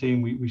leaders of this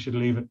team. We should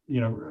leave it,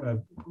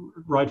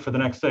 right for the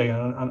next day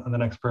and the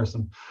next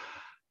person.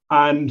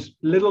 And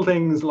little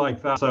things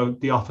like that. So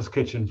the office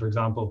kitchen, for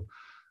example,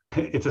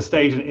 it's a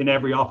stage in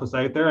every office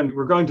out there, and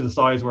we're going to the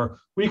size where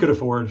we could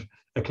afford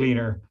a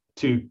cleaner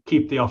to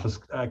keep the office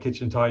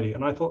kitchen tidy.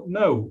 And I thought,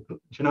 no, do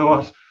you know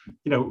what?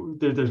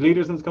 There's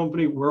leaders in this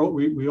company.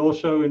 We all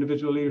show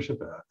individual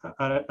leadership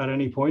at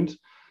any point.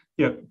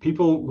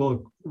 People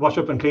will wash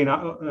up and clean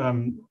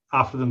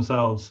after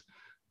themselves,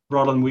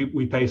 rather than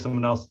we pay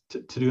someone else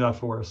to do that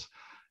for us.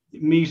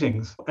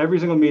 Meetings. Every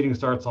single meeting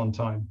starts on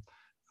time.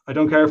 I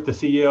don't care if the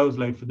CEO is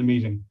late for the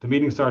meeting. The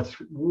meeting starts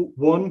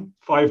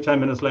 5-10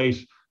 minutes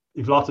late.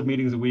 You've lots of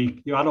meetings a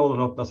week. You add all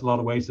that up, that's a lot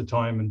of wasted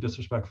time and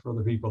disrespect for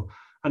other people.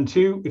 And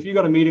two, if you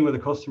got a meeting with a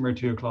customer at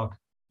 2:00,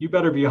 you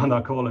better be on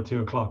that call at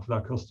 2:00 for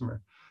that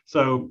customer.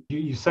 So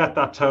you set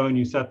that tone,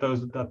 you set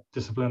that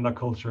discipline, that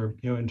culture,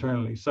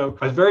 internally. So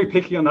I was very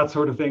picky on that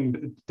sort of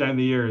thing down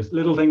the years,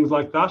 little things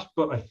like that,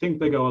 but I think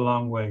they go a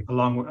long way,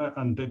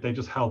 and they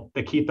just help.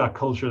 They keep that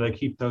culture, they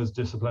keep those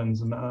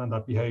disciplines and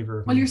that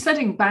behavior. Well, you're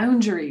setting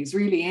boundaries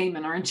really,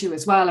 Eamon, aren't you,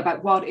 as well,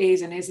 about what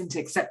is and isn't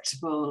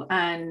acceptable,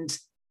 and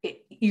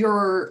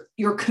you're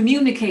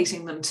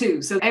communicating them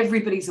too, so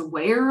everybody's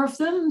aware of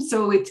them,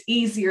 so it's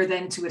easier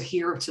then to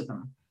adhere to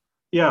them.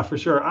 Yeah, for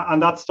sure.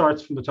 And that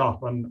starts from the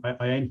top. And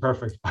I ain't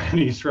perfect by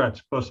any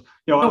stretch, but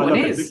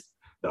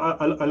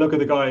I look at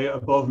the guy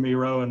above me,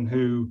 Rowan,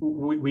 who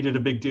we did a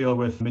big deal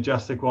with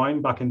Majestic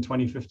Wine back in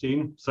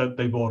 2015. So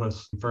they bought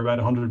us for about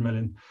 100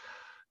 million.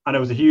 And it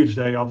was a huge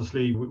day.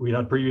 Obviously, we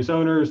had previous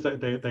owners that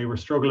they were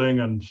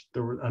struggling, and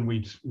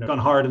we'd gone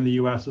hard in the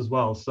US as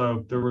well.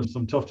 So there were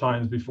some tough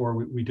times before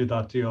we did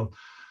that deal.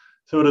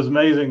 So it was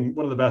amazing.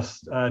 One of the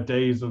best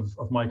days of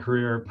my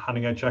career,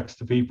 handing out checks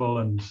to people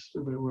and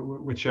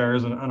with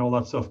shares and all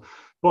that stuff.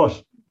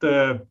 But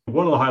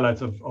one of the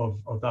highlights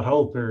of that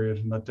whole period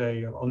and that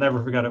day, I'll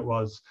never forget it,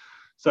 was,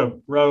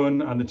 so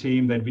Rowan and the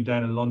team, they'd be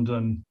down in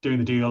London doing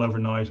the deal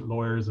overnight,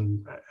 lawyers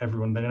and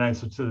everyone. They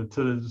announced it to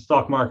the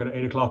stock market at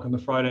 8:00 on the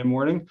Friday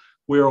morning.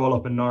 We were all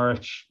up in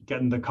Norwich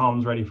getting the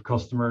comms ready for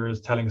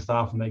customers, telling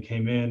staff when they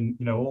came in,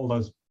 all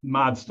those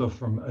mad stuff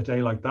from a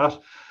day like that.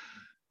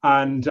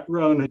 And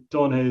Rowan had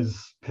done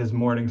his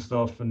morning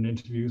stuff and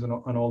interviews and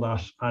all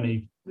that, and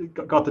he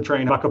got the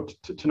train back up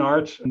to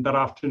Norwich that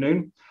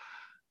afternoon.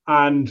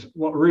 And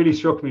what really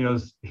struck me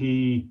was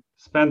he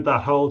spent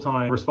that whole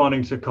time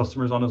responding to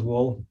customers on his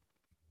wall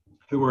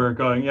who were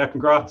going, yeah,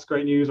 congrats,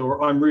 great news,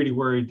 or I'm really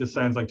worried, this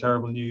sounds like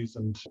terrible news,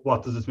 and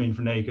what does this mean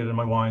for Naked and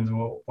my wines and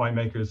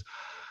winemakers?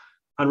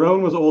 And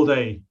Rowan was all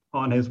day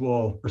on his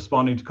wall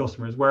responding to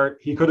customers, where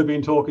he could have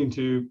been talking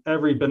to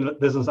every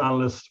business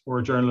analyst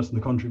or journalist in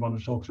the country wanted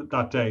to talk to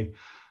that day.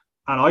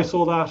 And I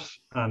saw that,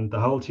 and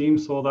the whole team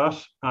saw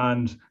that,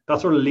 and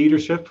that sort of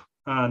leadership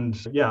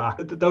And yeah,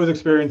 those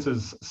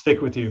experiences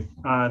stick with you.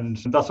 And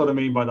that's what I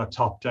mean by that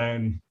top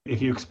down.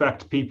 If you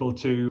expect people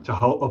to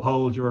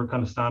uphold your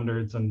kind of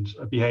standards and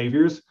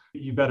behaviors,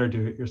 you better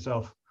do it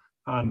yourself.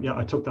 And yeah,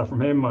 I took that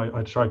from him.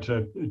 I tried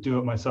to do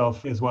it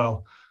myself as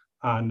well.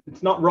 And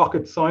it's not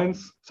rocket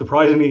science.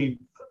 Surprisingly,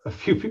 a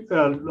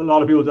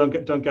lot of people don't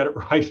get it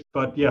right.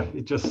 But yeah,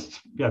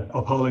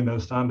 upholding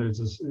those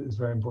standards is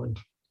very important.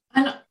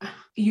 And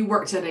you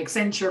worked at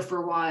Accenture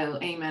for a while,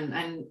 Eamon,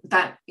 and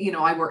that,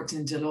 I worked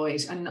in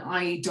Deloitte, and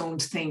I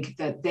don't think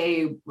that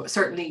they,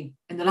 certainly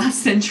in the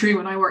last century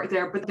when I worked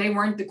there, but they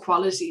weren't the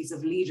qualities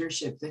of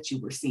leadership that you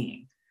were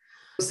seeing.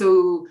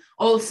 So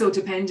also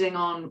depending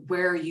on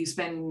where you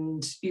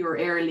spend your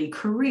early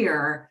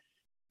career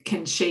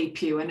can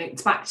shape you. And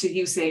it's back to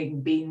you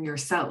saying being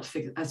yourself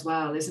as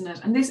well, isn't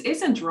it? And this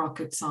isn't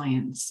rocket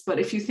science, but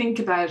if you think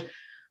about,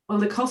 well,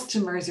 the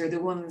customers are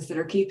the ones that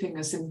are keeping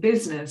us in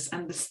business,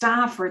 and the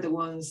staff are the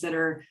ones that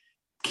are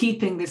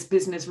keeping this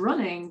business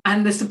running,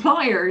 and the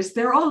suppliers,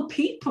 they're all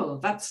people.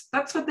 That's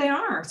what they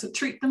are. So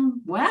treat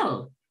them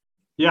well.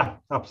 Yeah,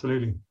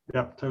 absolutely.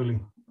 Yeah, totally.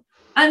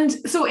 And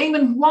so,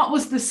 Eamon, what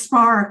was the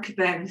spark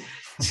then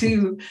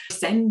to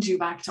send you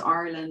back to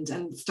Ireland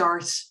and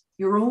start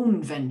your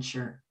own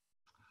venture?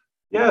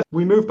 Yeah,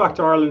 we moved back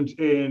to Ireland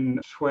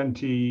in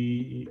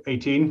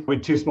 2018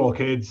 with two small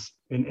kids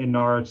in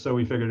Norwich, so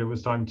we figured it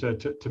was time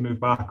to move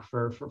back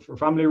for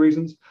family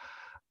reasons.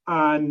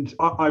 And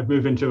I've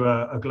moved into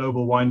a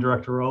global wine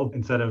director role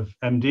instead of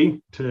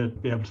MD to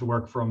be able to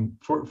work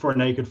for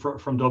Naked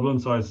from Dublin.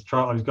 So I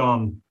was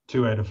gone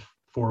 2 out of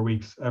 4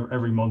 weeks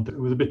every month. It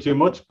was a bit too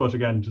much, but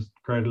again, just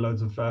created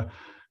loads of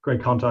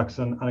great contacts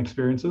and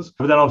experiences.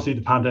 But then obviously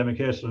the pandemic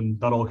hit and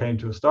that all came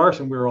to a start,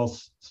 and we were all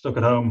stuck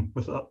at home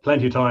with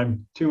plenty of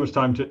time, too much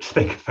time to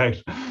think about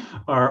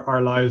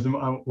our lives and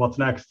what's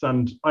next.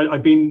 And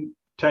I've been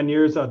 10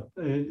 years at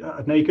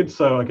Naked,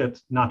 so I get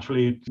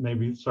naturally to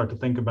maybe start to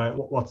think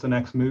about what's the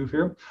next move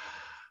here.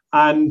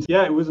 And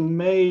yeah, it was in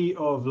May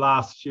of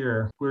last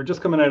year. We were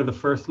just coming out of the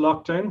first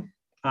lockdown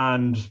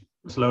and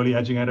slowly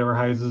edging out of our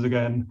houses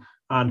again,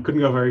 and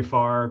couldn't go very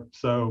far,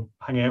 so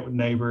hanging out with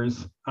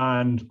neighbours.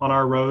 And on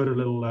our road, a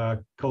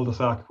little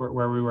cul-de-sac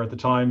where we were at the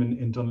time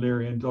in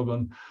Dunleary in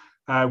Dublin,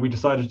 we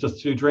decided just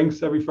to do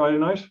drinks every Friday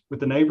night with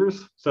the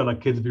neighbours. So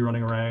like kids would be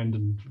running around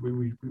and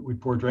we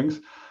pour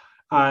drinks.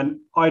 And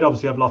I'd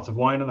obviously have lots of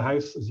wine in the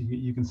house, as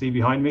you can see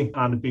behind me,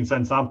 and it'd been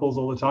sent samples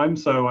all the time.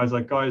 So I was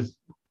like, guys,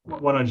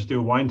 why don't I just do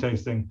a wine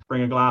tasting?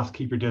 Bring a glass,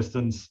 keep your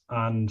distance,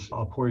 and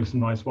I'll pour you some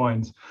nice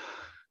wines.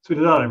 So we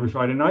did that every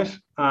Friday night.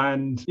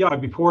 And yeah,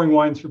 I'd be pouring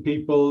wines for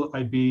people.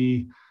 I'd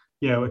be,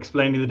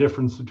 explaining the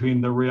difference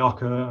between the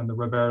Rioja and the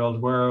Ribera del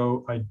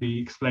Duero. I'd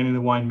be explaining the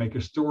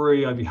winemaker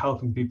story. I'd be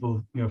helping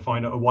people,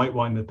 find a white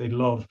wine that they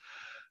love.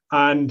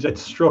 And it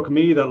struck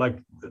me that like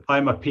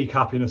I'm at peak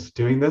happiness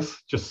doing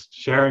this, just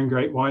sharing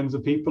great wines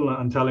with people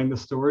and telling the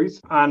stories.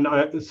 And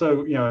I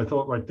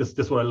thought, right, this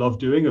is what I love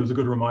doing. It was a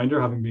good reminder,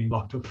 having been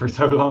locked up for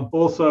so long.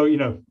 Also,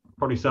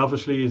 probably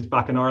selfishly, is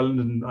back in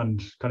Ireland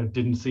and kind of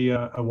didn't see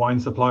a wine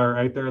supplier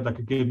out there that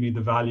could give me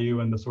the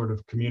value and the sort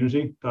of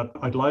community that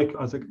I'd like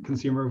as a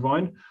consumer of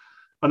wine.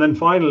 And then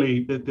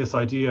finally, this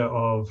idea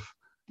of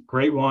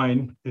great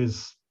wine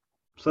is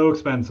so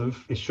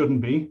expensive, it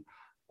shouldn't be.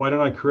 Why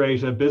don't I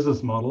create a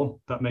business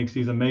model that makes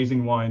these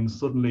amazing wines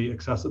suddenly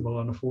accessible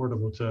and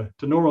affordable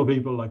to normal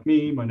people like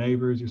me, my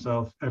neighbors,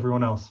 yourself,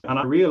 everyone else? And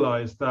I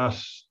realized that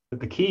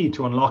the key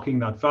to unlocking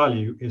that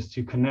value is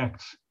to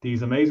connect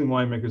these amazing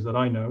winemakers that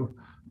I know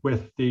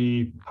with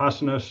the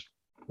passionate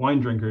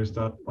wine drinkers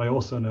that I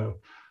also know.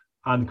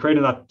 And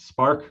creating that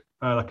spark,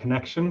 that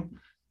connection,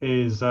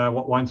 is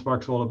what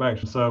WineSpark's all about.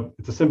 So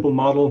it's a simple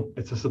model.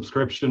 It's a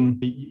subscription.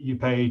 You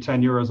pay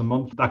 €10 a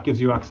month. That gives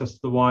you access to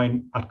the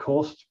wine at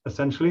cost,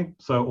 essentially.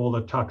 So all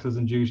the taxes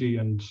and duty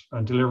and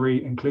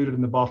delivery included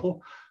in the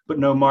bottle, but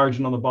no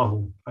margin on the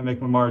bottle. I make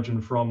my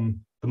margin from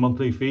the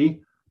monthly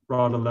fee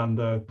rather than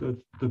the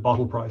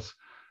bottle price.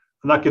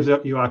 And that gives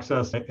you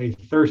access. A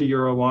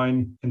 €30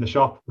 wine in the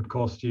shop would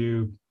cost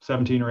you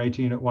 17 or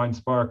 18 at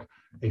WineSpark.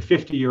 A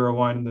 €50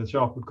 wine in the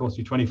shop would cost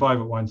you 25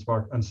 at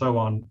WineSpark, and so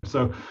on.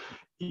 So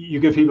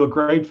you give people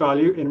great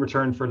value in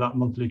return for that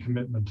monthly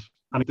commitment.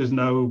 And there's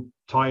no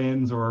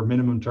tie-ins or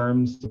minimum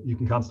terms. You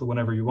can cancel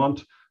whenever you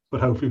want,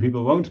 but hopefully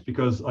people won't,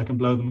 because I can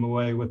blow them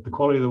away with the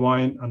quality of the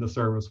wine and the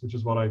service, which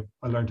is what I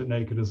learned at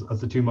Naked as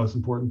the two most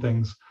important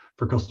things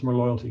for customer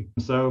loyalty.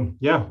 So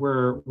yeah,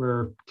 we're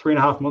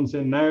 3.5 months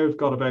in now. We've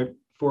got about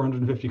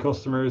 450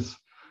 customers,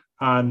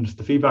 and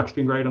the feedback's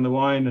been great on the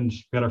wine. And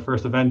we had our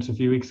first event a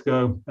few weeks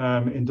ago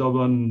in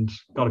Dublin and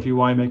got a few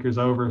winemakers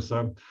over.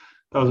 So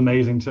that was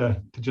amazing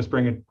to just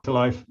bring it to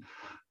life.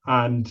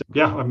 And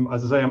yeah, I'm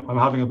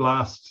having a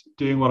blast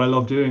doing what I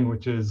love doing,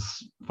 which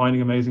is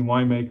finding amazing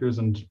winemakers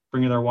and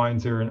bringing their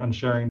wines here and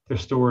sharing their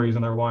stories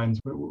and their wines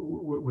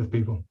with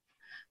people.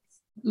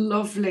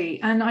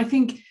 Lovely. And I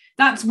think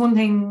that's one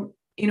thing,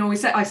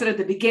 I said at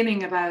the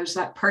beginning about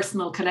that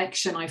personal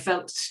connection I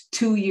felt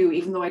to you,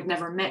 even though I'd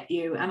never met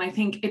you. And I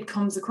think it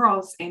comes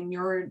across in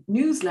your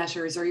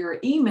newsletters or your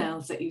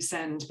emails that you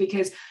send,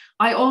 because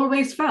I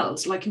always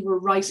felt like you were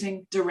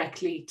writing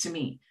directly to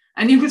me.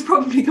 And you was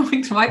probably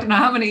going to, I don't know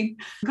how many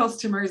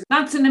customers.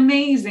 That's an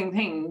amazing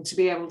thing to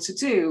be able to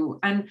do.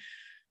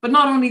 But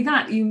not only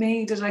that, you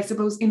made it, I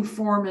suppose,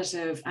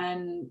 informative,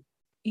 and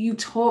you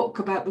talk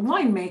about the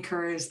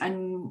winemakers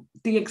and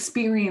the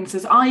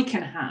experiences I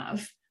can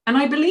have. And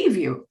I believe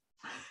you.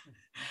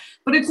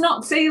 But it's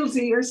not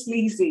salesy or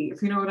sleazy,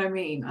 if you know what I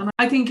mean. And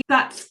I think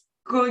that's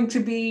going to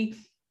be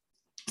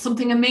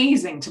something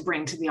amazing to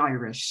bring to the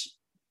Irish.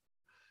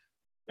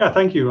 Yeah,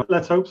 thank you.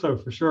 Let's hope so,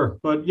 for sure.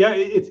 But yeah,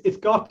 it's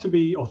got to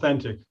be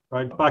authentic,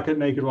 right? Back at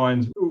Naked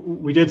Wines,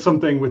 we did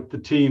something with the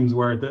teams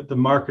where the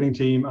marketing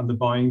team and the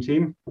buying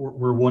team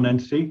were one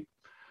entity.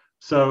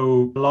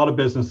 So a lot of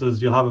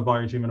businesses, you'll have a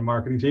buyer team and a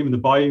marketing team, and the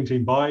buying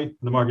team buy and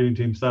the marketing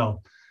team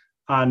sell.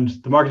 And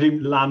the marketing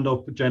team land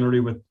up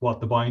generally with what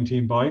the buying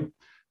team buy.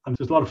 And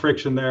there's a lot of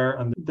friction there,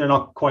 and they're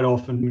not quite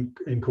often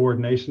in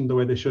coordination the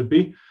way they should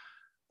be.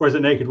 Whereas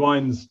at Naked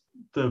Wines,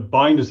 the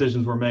buying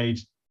decisions were made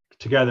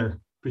together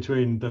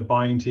between the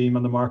buying team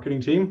and the marketing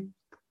team.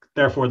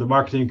 Therefore, the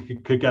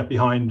marketing could get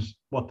behind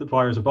what the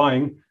buyers are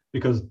buying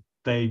because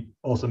they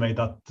also made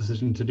that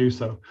decision to do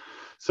so.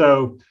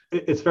 So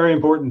it's very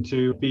important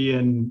to be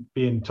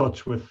in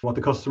touch with what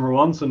the customer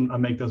wants and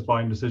make those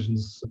buying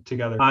decisions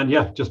together. And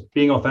yeah, just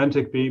being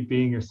authentic,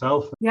 being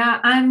yourself. Yeah,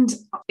 and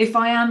if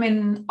I am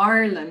in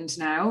Ireland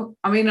now,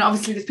 I mean,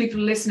 obviously there's people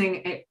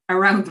listening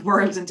around the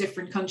world in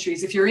different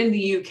countries. If you're in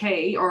the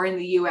UK or in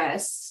the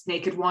US,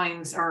 Naked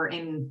Wines are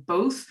in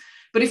both.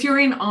 But if you're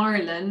in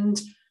Ireland,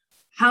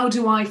 how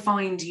do I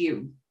find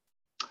you?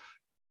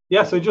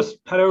 Yeah, so just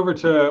head over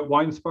to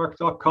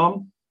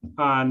winespark.com.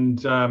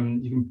 And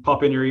you can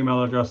pop in your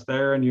email address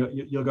there, and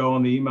you'll go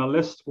on the email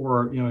list.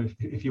 Or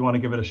if you want to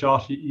give it a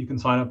shot, you can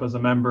sign up as a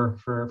member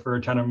for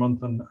a tenner a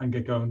month and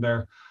get going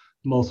there.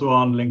 I'm also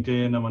on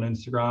LinkedIn, I'm on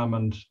Instagram,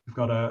 and we've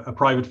got a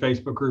private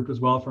Facebook group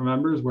as well for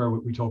members where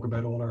we talk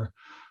about all our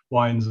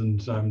wines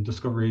and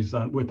discoveries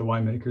with the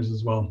winemakers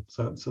as well.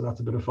 So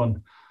that's a bit of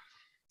fun.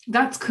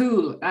 That's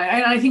cool.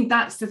 I think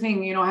that's the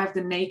thing, I have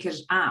the Naked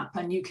app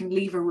and you can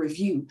leave a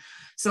review.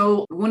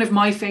 So one of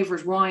my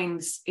favorite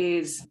wines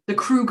is the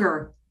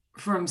Kruger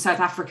from South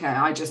Africa.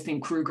 I just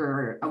think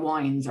Kruger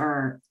wines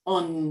are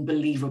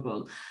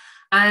unbelievable.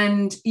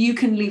 And you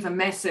can leave a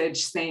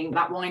message saying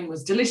that wine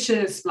was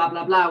delicious, blah,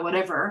 blah, blah,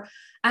 whatever.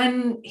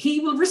 And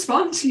he will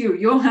respond to you,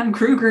 Johan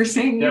Kruger,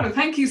 saying,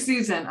 thank you,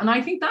 Susan. And I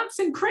think that's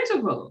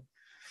incredible.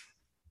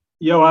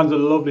 Johan's a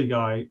lovely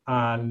guy,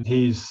 and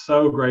he's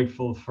so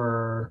grateful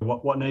for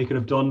what Naked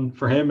have done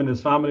for him and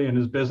his family and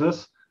his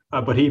business.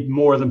 But he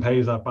more than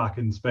pays that back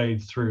in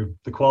spades through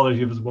the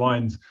quality of his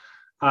wines.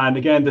 And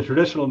again, the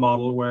traditional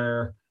model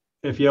where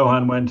if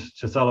Johan went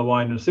to sell a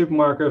wine in a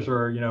supermarket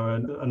or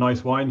a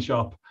nice wine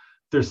shop,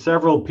 there's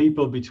several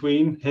people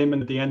between him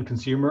and the end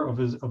consumer of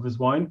his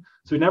wine.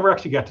 So we never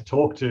actually get to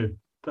talk to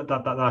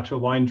that actual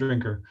wine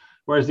drinker.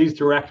 Whereas these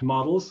direct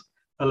models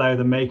allow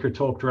the maker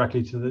talk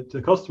directly to the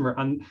customer.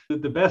 And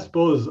the best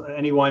buzz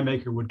any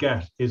winemaker would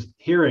get is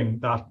hearing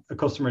that a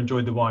customer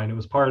enjoyed the wine. It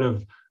was part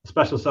of a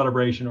special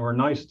celebration or a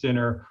nice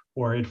dinner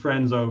or had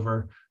friends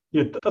over.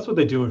 That's what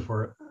they do it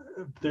for.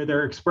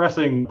 They're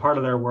expressing part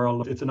of their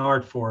world. It's an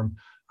art form,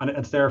 and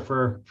it's there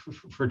for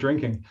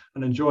drinking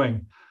and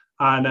enjoying.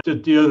 And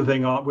the other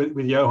thing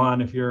with Johan,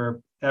 if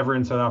you're ever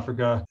in South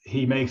Africa,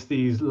 he makes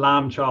these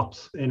lamb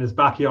chops in his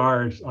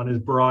backyard on his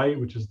braai,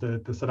 which is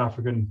the South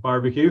African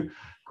barbecue,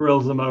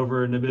 grills them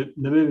over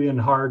Namibian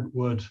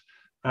hardwood.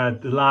 The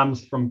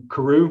lamb's from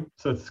Karoo,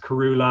 so it's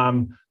Karoo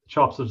lamb,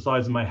 chops the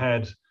size of my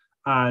head,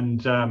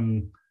 and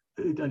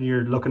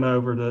you're looking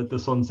over the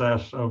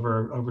sunset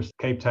over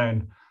Cape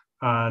Town,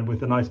 and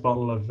with a nice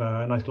bottle of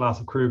a nice glass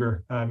of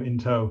Kruger in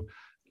tow.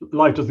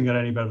 Life doesn't get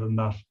any better than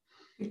that.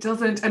 It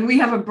doesn't. And we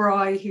have a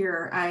braai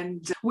here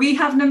and we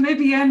have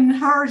Namibian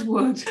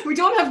hardwood. We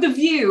don't have the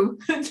view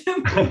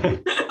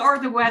or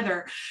the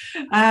weather.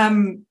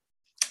 And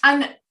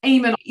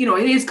Eamon,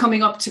 it is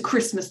coming up to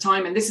Christmas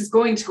time and this is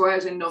going to go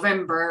out in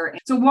November.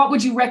 So what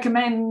would you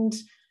recommend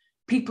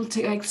people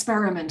to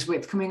experiment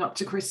with coming up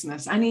to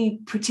Christmas? Any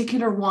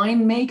particular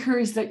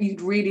winemakers that you'd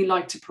really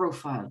like to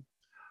profile?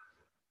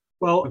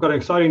 Well, I've got an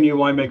exciting new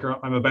winemaker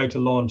I'm about to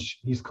launch.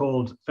 He's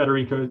called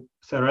Federico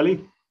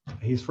Cerelli.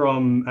 He's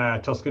from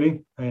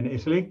Tuscany in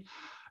Italy.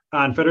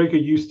 And Federico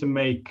used to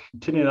make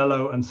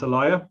Tignanello and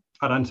Celaya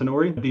at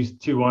Antinori. These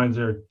two wines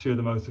are two of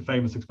the most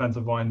famous,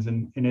 expensive wines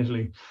in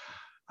Italy.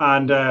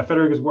 And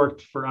Federico's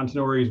worked for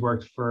Antinori, he's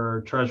worked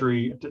for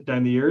Treasury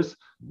down the years.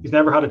 He's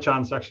never had a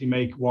chance to actually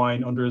make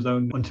wine under his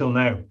own until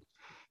now.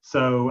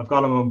 So I've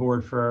got him on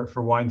board for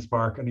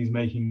WineSpark, and he's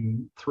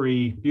making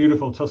 3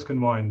 beautiful Tuscan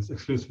wines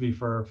exclusively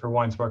for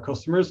WineSpark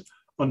customers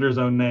under his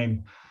own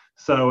name.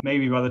 So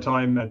maybe by the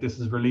time that this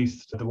is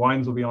released, the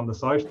wines will be on the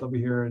site. They'll be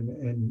here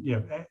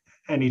in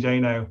any day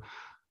now.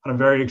 And I'm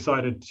very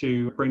excited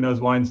to bring those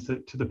wines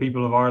to the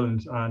people of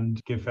Ireland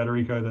and give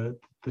Federico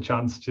the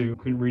chance to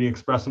really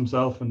express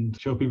himself and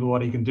show people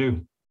what he can do.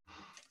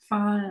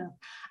 Fine.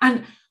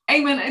 And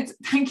Eamon,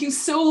 thank you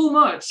so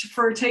much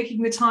for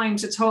taking the time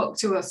to talk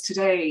to us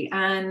today.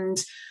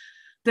 And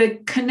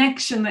the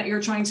connection that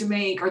you're trying to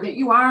make, or that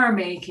you are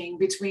making,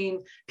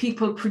 between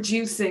people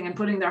producing and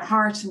putting their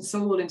heart and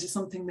soul into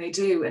something they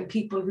do and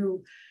people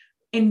who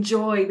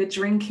enjoy the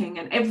drinking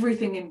and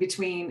everything in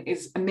between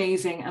is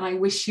amazing. And I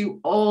wish you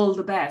all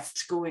the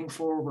best going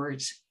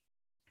forward.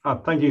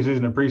 Thank you,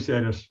 Susan.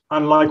 Appreciate it.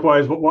 And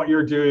likewise, what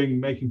you're doing,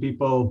 making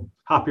people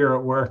happier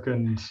at work,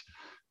 and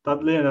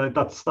that, you know,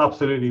 that's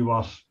absolutely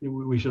what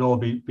we should all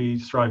be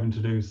striving to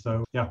do.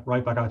 So yeah,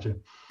 right back at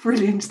you.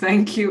 Brilliant.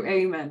 Thank you.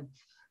 Amen.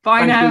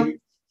 Bye. Thanks, now. Susie.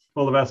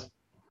 All the best.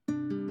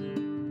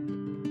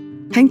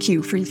 Thank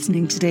you for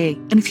listening today.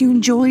 And if you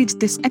enjoyed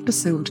this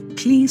episode,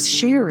 please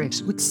share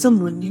it with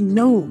someone you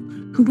know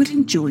who would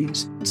enjoy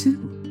it too.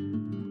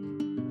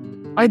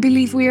 I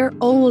believe we are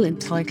all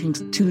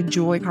entitled to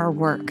enjoy our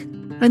work,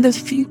 and the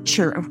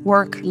future of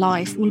work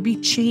life will be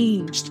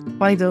changed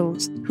by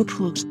those who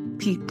put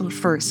people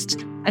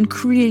first and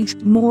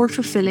create more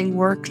fulfilling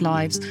work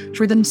lives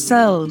for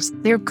themselves,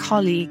 their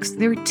colleagues,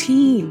 their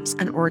teams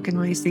and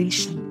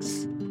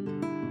organisations.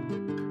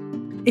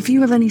 If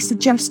you have any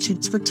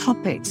suggestions for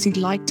topics you'd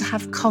like to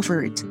have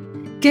covered,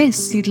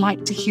 guests you'd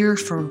like to hear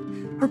from,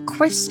 or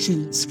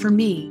questions for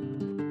me,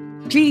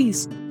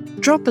 please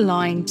drop a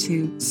line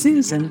to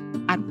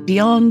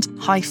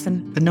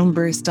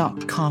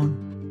susan@beyond-thenumbers.com.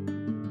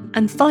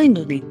 And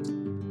finally,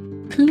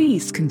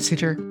 please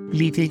consider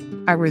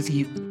leaving a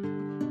review.